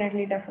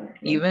 Definitely,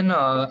 definitely. Even,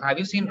 have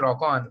you seen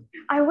Rock On?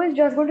 I was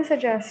just going to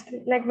suggest,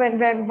 like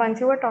when once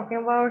you were talking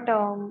about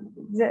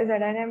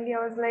ZNMD,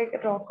 I was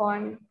like Rock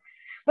On.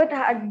 But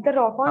the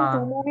Rock On 2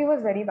 Huh. movie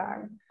was very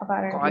bad,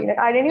 apparently. God, Like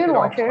I didn't even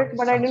watch Rock it, On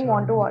is but I such didn't a good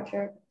want to movie. watch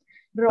it.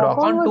 Rock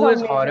Rock On On was 2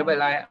 is amazing.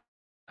 horrible.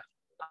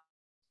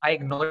 I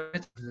ignore its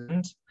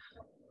existence.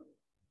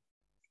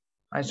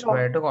 I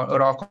Rock. swear to God.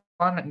 Rock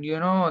On,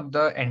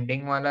 the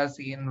ending wala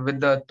scene with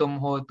the Tum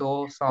Ho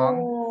To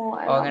song, Oh,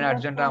 I and love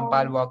that Arjun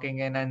Rampal song. walking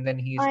in and then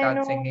he I starts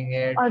know. singing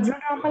it. Arjun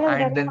Rampal has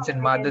done And an then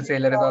Sinbad the amazing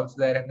Sailor is job. also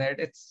there in it.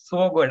 It's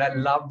so good. I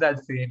love that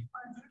scene.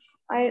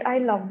 I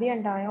love the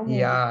entire movie.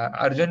 Yeah,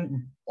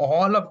 Arjun,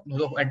 all of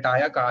the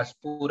entire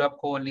cast, Purab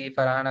Kohli,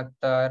 Farhan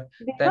Akhtar,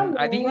 These are then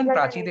I think movies even that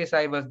Prachi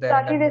Desai was there in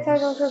Prachi that movie. Desai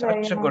is also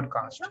there, Such a yeah. good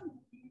cast.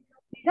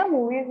 These are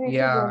movies we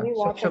should Yeah, really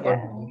watch such a good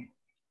movie. again.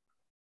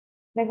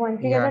 Like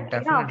once we get Yeah,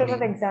 that, after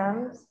that definitely.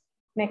 exams,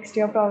 next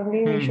year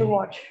probably we should Hmm.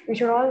 watch. We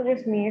should all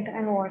just meet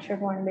and watch it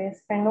one day.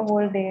 Spend the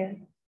whole day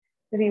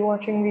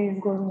rewatching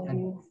these good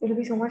And movies. It'll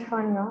be so much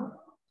fun, now.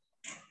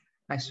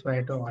 I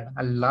swear to God,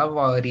 I love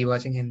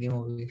rewatching Hindi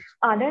movies.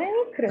 Are there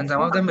any And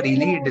some of Christmas them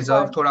really movies?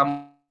 deserve thoda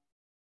more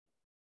recognition,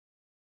 even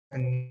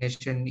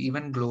globally.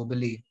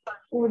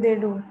 Oh, they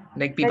do.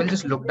 Like people Like,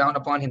 just look down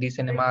upon Hindi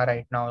cinema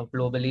right now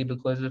globally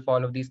because of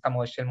all of these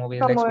commercial movies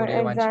come like on, Suryavanshi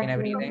and exactly.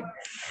 everything.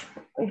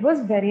 It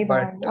was very But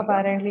bad,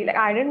 apparently. Like,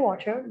 I didn't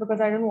watch it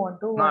because I didn't want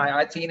to, no, but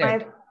I'd seen my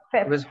it.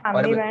 It was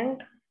family horrible.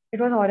 went. It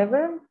was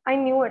horrible. I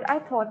knew it. I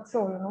thought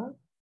so.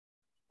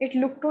 It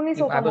looked only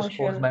so I was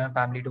forced commercial. by my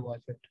family to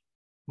watch it.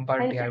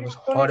 And But it yeah, it was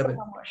looked only so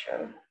horrible.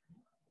 commercial.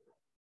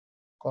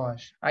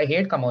 Gosh, I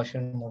hate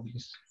commercial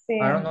movies.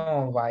 I don't Same,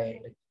 know why.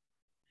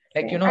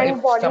 same. If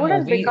And some Bollywood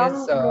has movie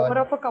is, become more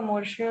of a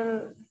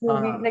commercial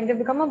movie. uh, Like they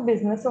become a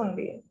business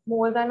only,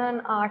 more than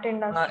an art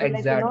industry.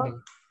 Like exactly.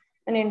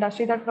 an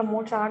industry that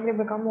promotes art, they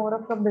become more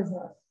of a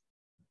business.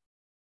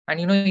 And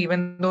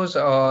even those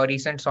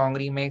recent song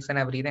remakes and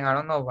everything, I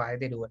don't know why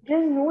they do it.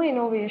 There's no I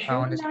innovation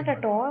in honestly that don't.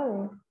 at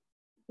all.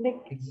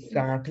 Like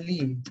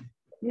Exactly.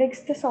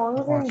 the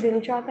songs in Gosh,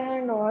 Dil Chahta Hai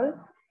and all,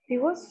 they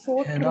were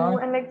so you true know,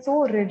 and like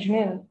so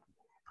original.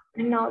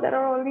 And now there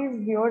are all these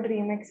weird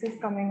remixes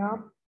coming up.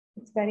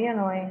 It's very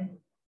annoying.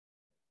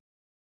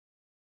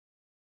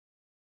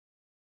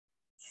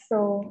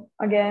 So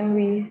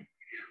again,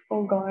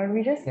 oh God,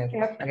 we just yes,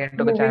 kept again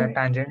took a moving,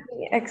 tangent.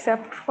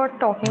 except for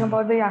talking Mm.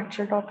 about the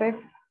actual topic.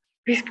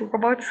 We spoke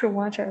about so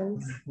much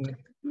else. Mm.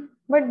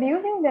 But do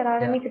you think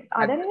Yeah.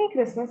 are there any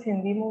Christmas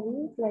Hindi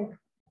movies, like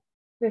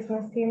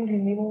Christmas themed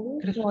Hindi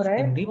movies? No, Christmas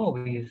right? Hindi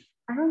movies.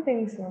 I don't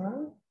think so.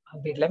 No?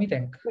 Wait, let me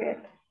think. Wait,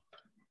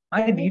 I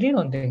let me. really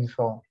don't think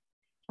so.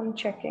 I'm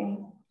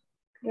checking.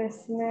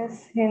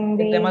 Christmas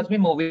Like there must Hindi be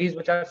movies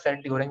which are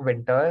set during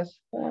winters.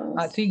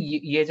 films. See,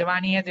 Ye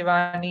Jawani Hai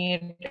Diwani,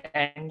 it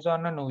ends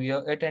on a New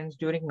Year. It ends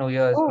during New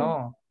Year's, no?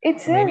 Oh, it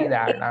Maybe says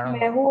that. I Ek don't know.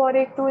 Main Hu Aur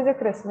Ek Tu is a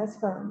Christmas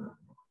film.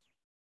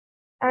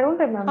 I don't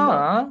remember.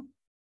 Huh?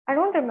 I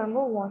don't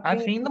remember I've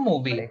watching seen the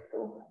movie.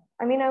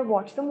 I mean, I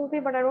watched the movie,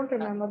 but I don't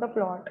remember the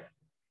plot.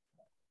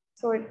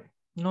 So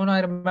No, I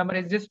remember.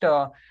 It's just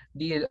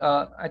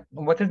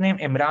what's his name?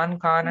 Imran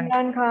Khan and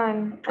Imran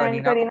Khan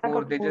and Kareena Kareena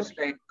Kapoor. They Kapoor. just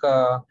like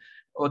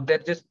oh, they're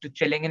just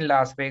chilling in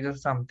Las Vegas or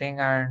something,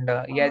 and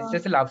yeah, it's Uh,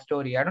 just a love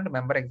story. I don't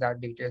remember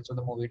exact details of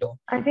the movie though,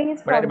 I think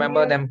it's but I probably,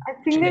 remember them I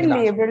think they chilling in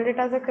Las labeled Vegas. it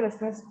as a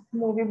Christmas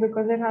movie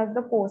because it has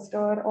the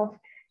poster of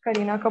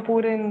Kareena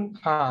Kapoor in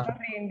Huh.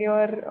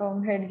 reindeer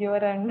headgear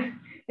and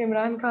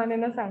Imran Khan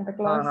in a Santa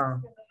Claus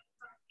Uh-huh.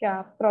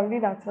 cap. Probably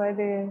that's why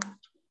they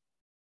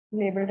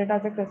labeled it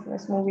as a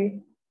Christmas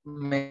movie.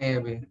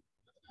 Maybe,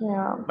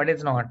 Yeah, but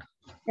it's not.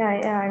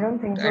 yeah, I don't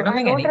think I so. don't I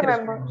think don't any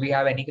remember. we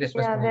have any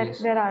Christmas Yeah,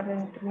 movies. there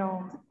aren't.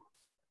 No,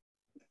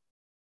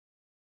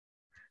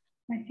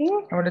 I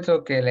think. But it's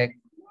okay. Like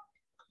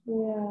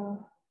Yeah,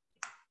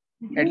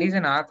 I at least think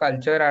in our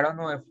culture, I don't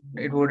know if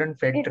it wouldn't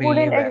fit it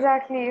really wouldn't well.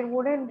 exactly. It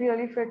wouldn't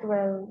really fit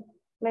well.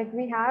 Like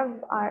we have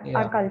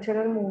our Yeah.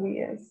 cultural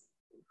movies.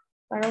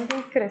 I don't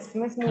think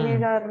Christmas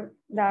movies Hmm. are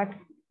that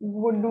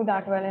would do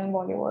that well in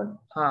Bollywood.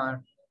 Huh.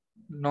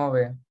 No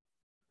way.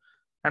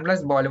 And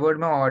plus, Bollywood,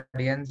 my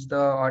the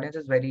audience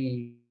is very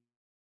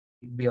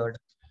weird.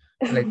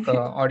 Like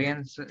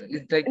audience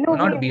is like not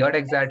No, weird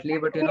exactly,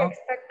 but we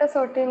expect a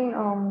certain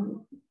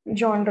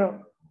genre.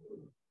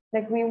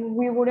 Like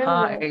we wouldn't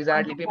want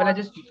exactly. to People are watch.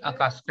 just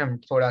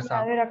accustomed, thoda Yeah,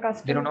 sa. we're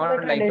They do accustomed to the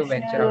not like to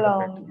venture traditional out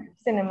of it.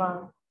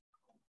 cinema.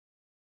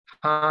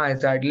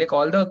 Exactly. Like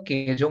all the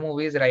Kejo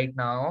movies right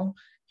now,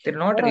 they do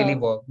not really Yeah,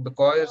 work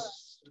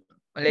because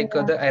like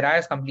yeah. the era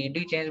has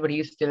completely changed, but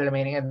he's still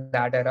remaining in that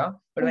era.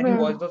 But when you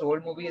watch those Hmm. old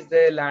movies, they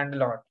land a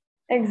lot.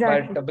 But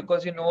Exactly. because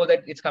you know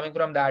that it's coming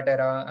from that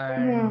era,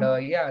 and Hmm.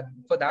 yeah,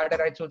 for that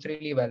era it suits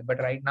really well. But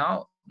right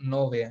now,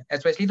 no way.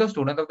 Especially those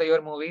Student of the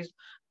Year movies.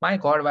 My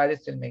God, why are they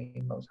still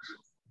making those?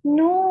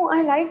 No,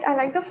 I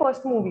liked the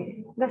first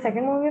movie. The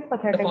second movie is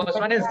The pathetic first because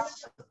one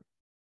is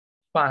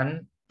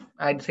fun.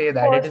 I'd say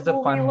that it first is a movie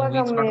fun was movie.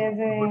 It's not a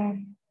good.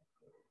 amazing.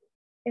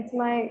 It's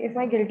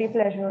my guilty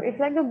pleasure. It's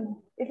like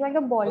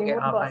the Okay,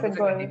 Bollywood fine. It's Gossip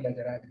a guilty Girl.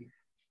 pleasure. I agree.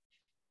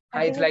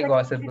 I It's think it's like like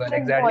Gossip it's Girl.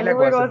 like Exactly like Bollywood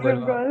Gossip Gossip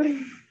Girl. Wow. Girl.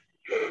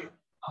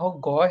 Oh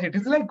gosh, it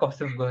is like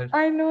Gossip Girl.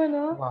 I know,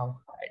 no? Wow.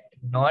 I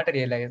did not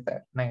realize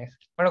that. Nice.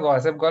 But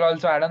Gossip Girl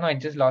also, I don't know, it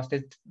just lost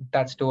its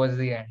touch towards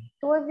the end.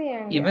 Towards the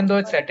end, Even yeah. though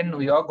it's But set in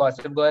New York,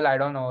 Gossip Girl, I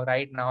don't know.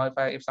 Right now,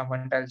 if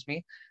someone tells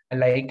me I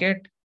like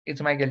it,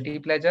 it's my guilty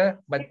pleasure,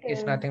 but it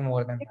it's is. nothing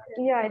more than that.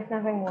 Yeah, it's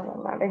nothing more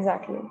than that,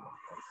 exactly.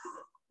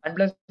 And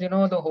plus,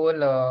 the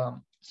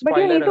whole But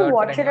you spoiler need to alert for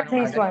watch it anyone at who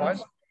least hasn't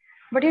once. watched.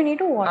 But you need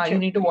to watch You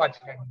it. need to watch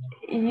it.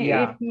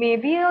 Yeah, It may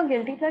be a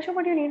guilty pleasure,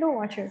 but you need to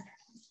watch it.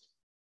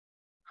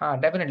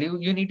 definitely.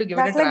 You need to give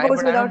it a That's like try, goes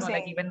but I don't without know,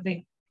 like saying. even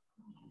the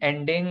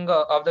ending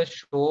of the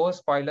show,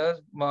 spoiler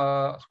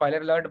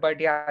alert, but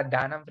yeah,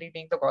 Dan Humphrey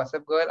being the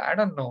Gossip Girl, I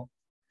don't know.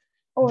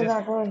 Oh, Just,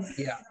 that was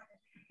yeah,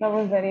 that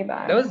was very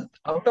that bad. was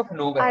out of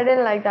I nowhere.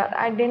 didn't like that.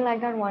 I didn't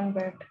like that one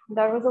bit.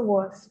 That was the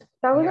worst.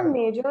 That was a Yeah.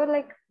 major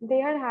like they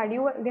had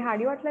you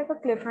at like a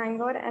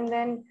cliffhanger, and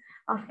then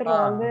after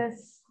all Uh,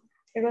 this,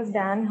 it was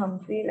Dan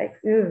Humphrey. Like,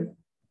 ew.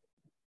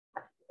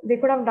 They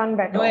could have done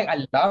no, better,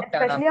 I love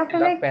Dan especially Humphrey, I after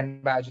love like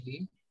Penn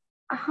Badgley,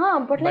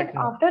 but but like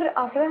no.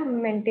 after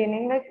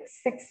maintaining like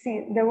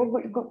there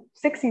were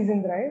 6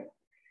 seasons, right?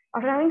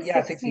 After having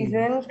Yeah, six 6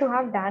 seasons. seasons to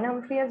have Dan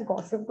Humphrey as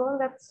Gossip Girl,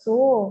 that's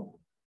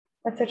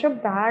such a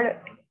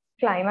bad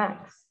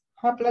climax.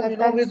 Plus,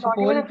 That's his not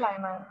even a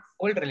climax.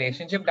 whole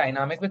relationship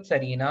dynamic with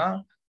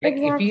Serena. Like,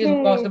 if he is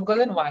Exactly. Gossip Girl,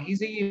 then why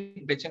is he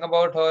bitching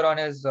about her on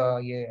his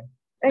yeah,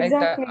 like that?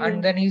 And then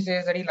Exactly. he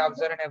says that he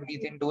loves her and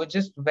everything too. It's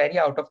just very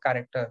out of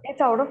character.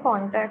 It's out of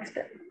context.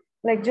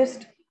 Like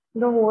just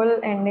the whole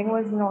ending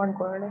was not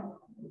good.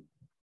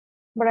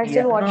 But I Yeah,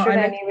 still no, watched I it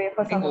like anyway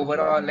for ending some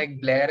overall. reason.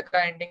 Like Blair ka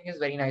ending is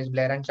very nice.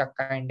 Blair and Chuck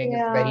ka ending is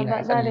very Yeah, nice.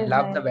 that, I that is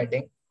love the nice.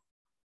 wedding.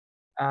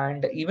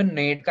 And even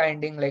Nate ka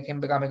ending, like him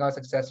becoming a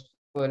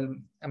successful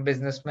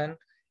businessman,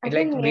 it I like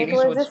think really Nate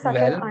was suits just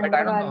such an well. But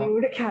I don't know.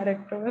 undervalued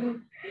character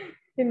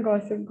in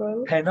Gossip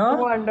Girl. Hai na?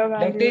 So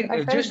Like undervalued. they I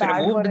felt just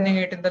bad for removed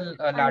him. Nate in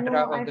the I latter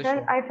know. half I of the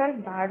felt show. I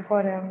felt bad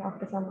for him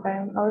after some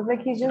time. I was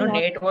like, he's just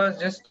not Nate was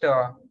just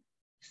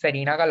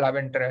Serena ka love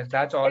interest.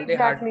 That's all they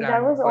had exactly.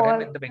 That planned was for him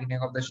all in the beginning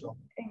of the show.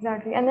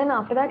 exactly. And then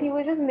after that, he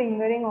was just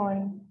lingering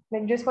on,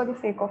 like just for the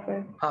sake of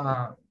it.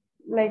 Uh,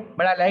 Like,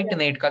 but I liked yeah.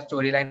 Nate ka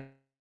storyline. By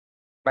the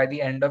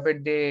end of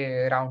it,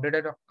 he rounded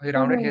his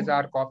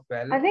arc off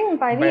well. I But think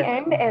by the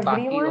end,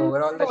 Baki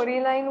overall, the show.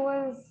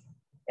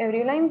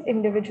 everyone's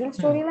individual Hmm.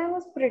 storyline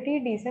was pretty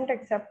decent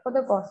except for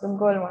the Gossip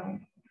Girl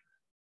one.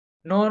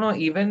 No, no,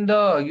 even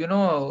the,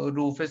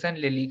 Rufus and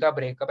Lily ka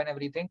breakup and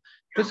everything,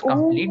 it was complete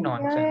Oh,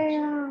 yeah, yeah, nonsense.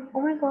 yeah.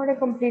 Oh my God, I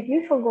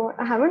completely forgot.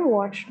 I haven't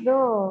watched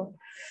the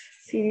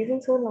series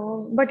in so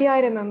long. But yeah, I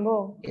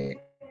remember. Yeah.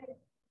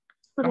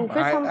 No, Rufus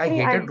I Humphrey,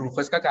 hated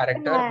Rufus ka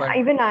character, but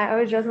I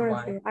was just going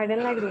to why? say, I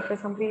didn't like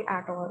Rufus Humphrey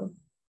at all.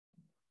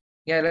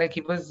 Yeah, like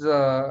he was,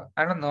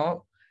 I don't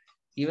know,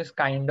 he was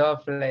kind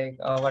of like,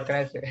 what can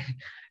I say,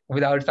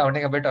 without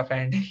sounding a bit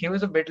offending, he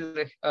was a bit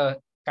like,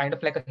 kind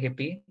of like a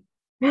hippie.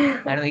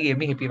 I don't know, he gave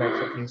me hippie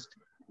vibes at least.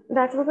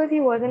 That's because he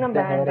was in a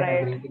The hair band, and right?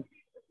 everything.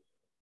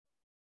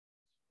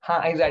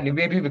 Exactly.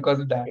 Maybe because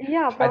of that.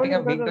 Yeah, I think probably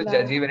I'm because being of too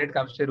that. judgy when it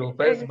comes to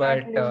Rufus, but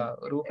Exactly.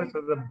 Rufus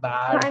was a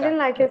bad I didn't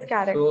like his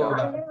character. So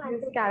character. bad.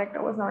 His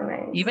character was not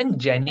nice. Even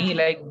Jenny,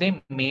 like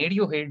they made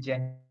you hate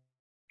Jenny. Jenny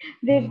had so much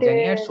They potential in the did.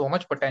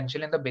 beginning,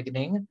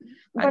 and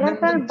then But just I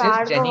Jenny felt ka bad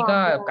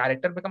for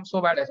character her. becomes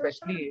so bad,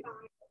 especially,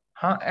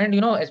 and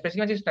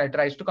especially when she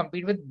tries to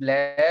compete with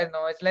Blair.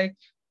 No, it's like,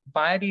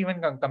 why are you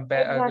even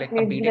like Exactly.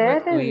 competing with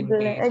Blair Queen is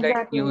Bee? It's like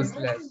exactly.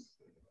 useless.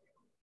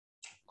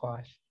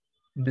 Gosh.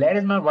 Blair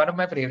is not one of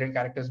my favorite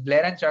characters.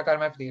 Blair and Chuck are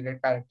my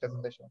favorite characters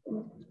in the show.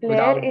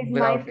 Blair is Without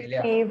my fail,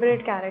 yeah.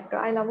 favorite character.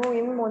 I love her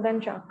even more than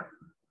Chuck.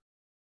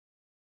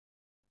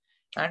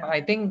 And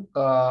I think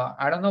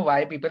I don't know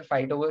why people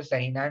fight over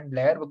Serena and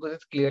Blair because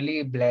it's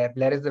clearly Blair.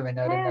 Blair is the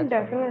winner in Yeah, that fight.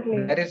 definitely.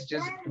 Blair is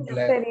just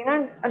Blair.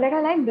 Serena, like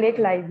I like Blake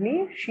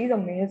Lively. She's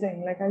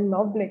amazing. Like I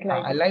love Blake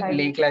I Lively, like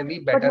Blake Lively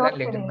but better than not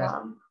Lincoln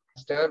Serena.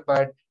 Master,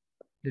 but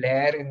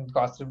Blair in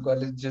Gossip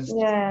Girl is just the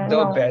Yeah,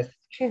 best. no,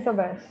 she's the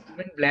best.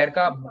 Even Blair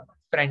ka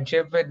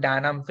friendship with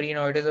Dan Humphrey,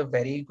 it is a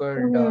very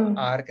good Hmm.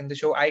 arc in the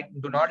show. I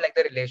do not like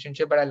the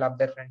relationship, but I love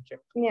their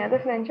friendship. Yeah, the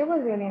friendship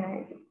was really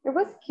nice. It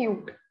was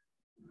cute.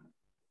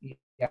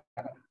 Yeah.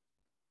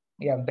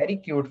 Yeah, very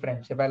cute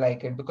friendship. I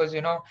like it because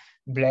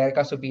Blair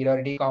ka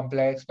superiority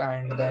complex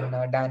and then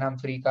Dan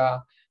Humphrey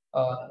ka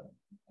uh,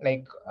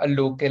 like a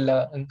local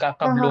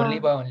lonely Uh-huh.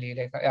 boy only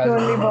like as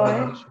Lonely in in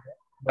boy. the show.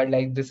 But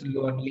like this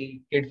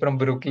lonely kid from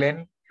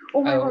Brooklyn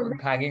Oh my God,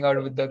 hanging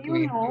out with the did you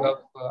Queen Bee know? of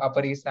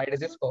Upper East Side is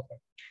just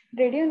perfect.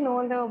 Did you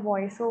know the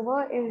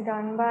voiceover is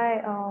done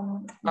by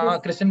this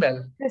Kristen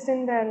Bell.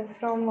 Kristen Bell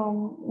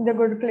from The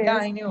Good Yeah,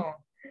 Place? I knew.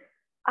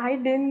 I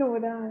didn't know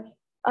that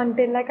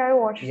until like I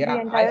watched the Yeah,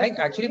 I entire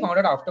actually series. found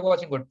out after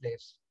watching Good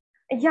Place.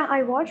 Yeah,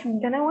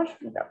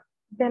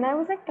 then I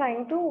was like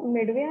trying to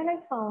midway I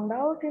like found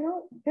out,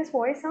 this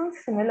voice sounds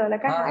similar.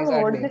 Like I have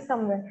heard Exactly. this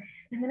somewhere.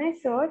 And then I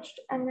searched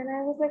and then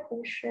I was like,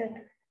 oh shit,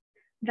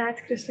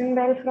 that's Kristen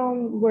Bell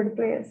from Good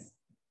Place.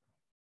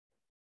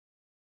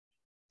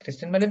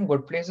 Kristen Bell in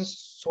Good Place is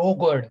so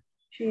good.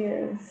 She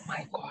is.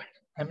 My God,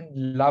 I'm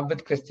in love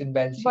with Kristen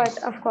Bell. But She's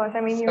of course,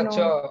 I mean, such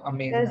a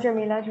amazing there's actor.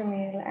 Jamila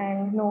Jamil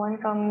and no one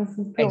comes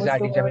close to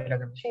Exactly, her. Jamila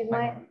Jamil. She's I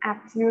my know.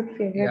 absolute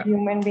favorite Yeah,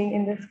 human being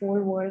in this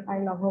whole world. I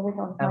love her with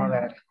all I'm my aware.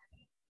 heart.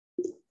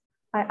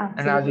 I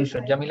And as you absolutely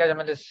should. love Jamila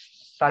Jamil is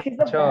She's such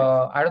the best.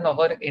 a, I don't know,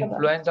 her The best.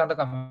 influence on the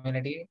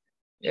community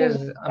She's is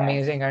the best.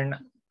 amazing. And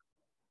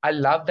I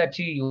love that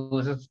she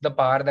uses the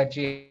power that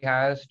she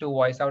has to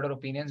voice out her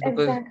opinions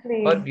because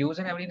her views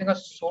and Exactly. everything are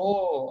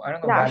so, I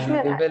don't know,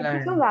 Rational. valuable and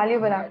She's so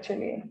valuable,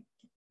 actually.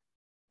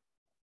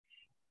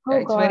 yeah, Oh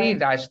it's very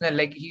God. rational.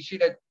 Like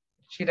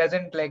she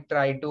doesn't like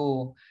try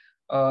to,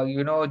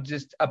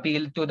 just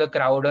appeal to the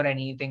crowd or She's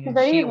anything.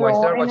 very She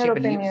voices raw out in what she her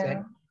believes in.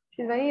 opinion.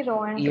 She's very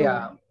raw and true.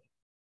 Yeah,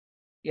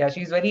 yeah,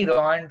 she's very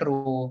raw and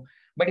true.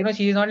 But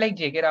she's not like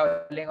J.K.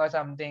 Rowling or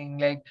something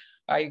like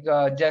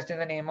just in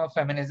the name of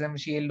feminism,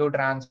 she'll do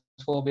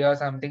transphobia or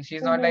something. She's not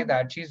like that.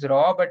 Mhm. She's raw,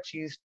 but she's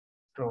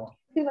true.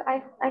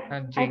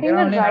 And J.K. I Rowling, think I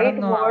the don't know. right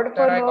After I word got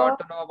for to know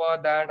her.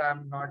 about that,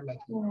 I'm not like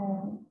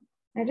Hmm.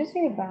 I just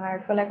feel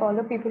bad for like all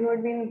the people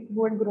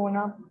who had grown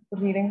up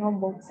reading her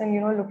books and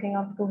looking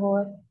up to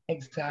her. It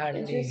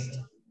exactly. just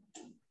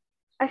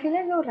I feel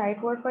like the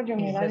right word for It's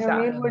Jamila just I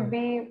Jamil don't know. would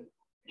be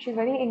she's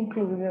very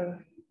inclusive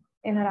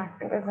in her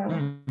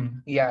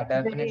activism. Yeah,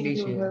 definitely Very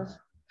she is. inclusive.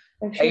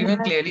 Like I she even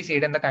has clearly see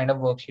it in the kind of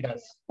work she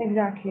does.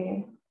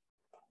 exactly.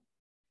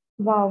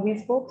 Wow, we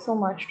spoke so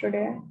much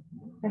today.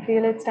 I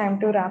feel it's time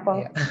to wrap Yeah.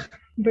 up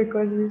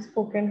because we've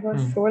spoken for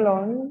Hmm. so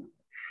long.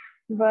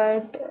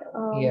 But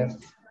Yes.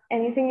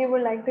 anything you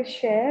would like to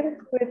share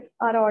with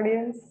our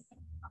audience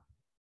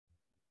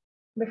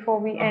before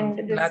we end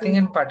this Nothing week?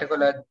 in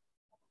particular.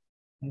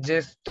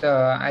 Just,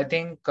 I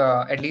think,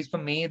 at least for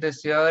me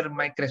this year,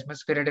 my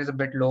Christmas spirit is a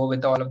bit low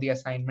with all of the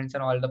assignments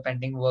and all the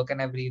pending work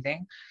and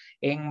everything.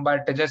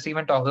 But just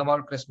even talking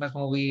about Christmas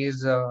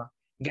movies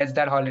gets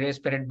that holiday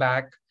spirit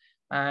back.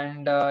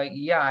 And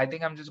yeah, I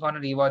think I'm just going to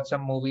rewatch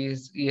some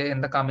movies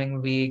in the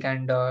coming week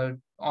and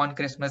on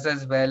Christmas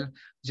as well,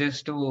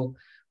 just to,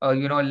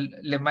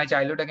 live my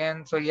childhood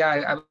again. So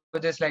yeah, I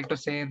would just like to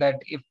say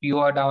that if you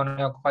are down on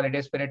your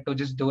holiday spirit, to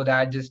just do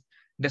that, just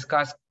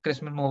discuss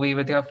Christmas movie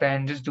with your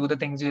friend, just do the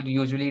things you'll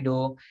usually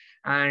do.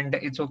 And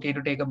it's okay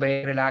to take a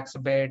break, relax a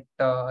bit.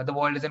 The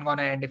world isn't going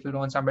to end if you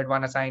don't submit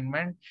one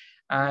assignment.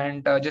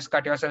 And just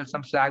cut yourself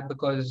some slack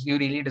because you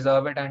really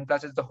deserve it. And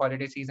plus, it's the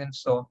holiday season.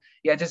 So,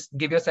 yeah, just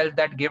give yourself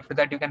that gift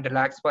that you can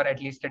relax for at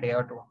least a day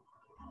or two.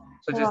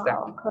 So, just that.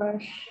 Wow,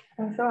 Khush.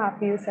 I'm so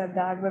happy you said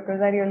that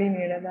because I really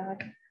needed that.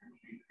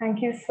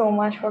 Thank you so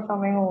much for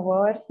coming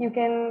over. You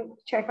can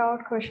check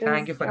out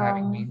Thank you Khush's for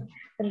having me.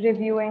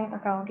 reviewing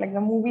account, like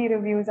the movie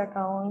reviews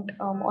account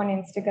on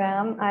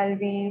Instagram. I'll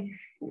be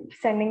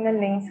sending the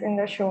links in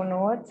the show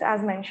notes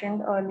as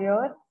mentioned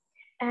earlier.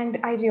 And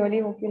I really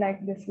hope you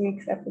liked this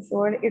week's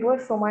episode. It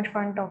was so much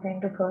fun talking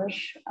to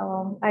Khush.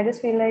 I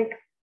just feel like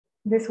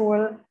this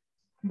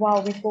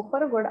wow, we spoke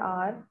for a good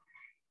hour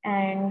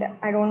and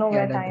I don't know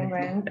Yeah, where time definitely.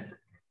 went.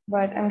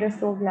 But I'm just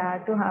so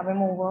glad to have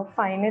him over.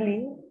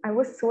 Finally, I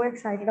was so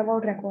excited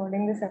about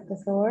recording this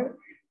episode.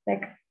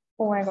 Like,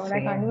 oh my god,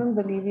 I can't Same. even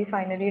believe we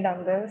finally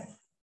done this.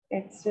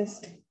 It's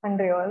just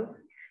unreal.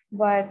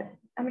 But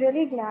I'm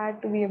really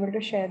glad to be able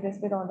to share this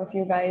with all of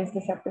you guys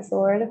this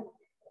episode.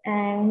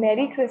 And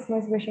Merry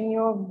Christmas, wishing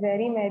you a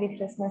very Merry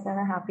Christmas and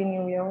a Happy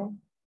New Year.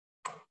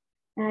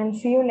 And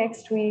see you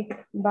next week.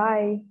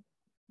 Bye.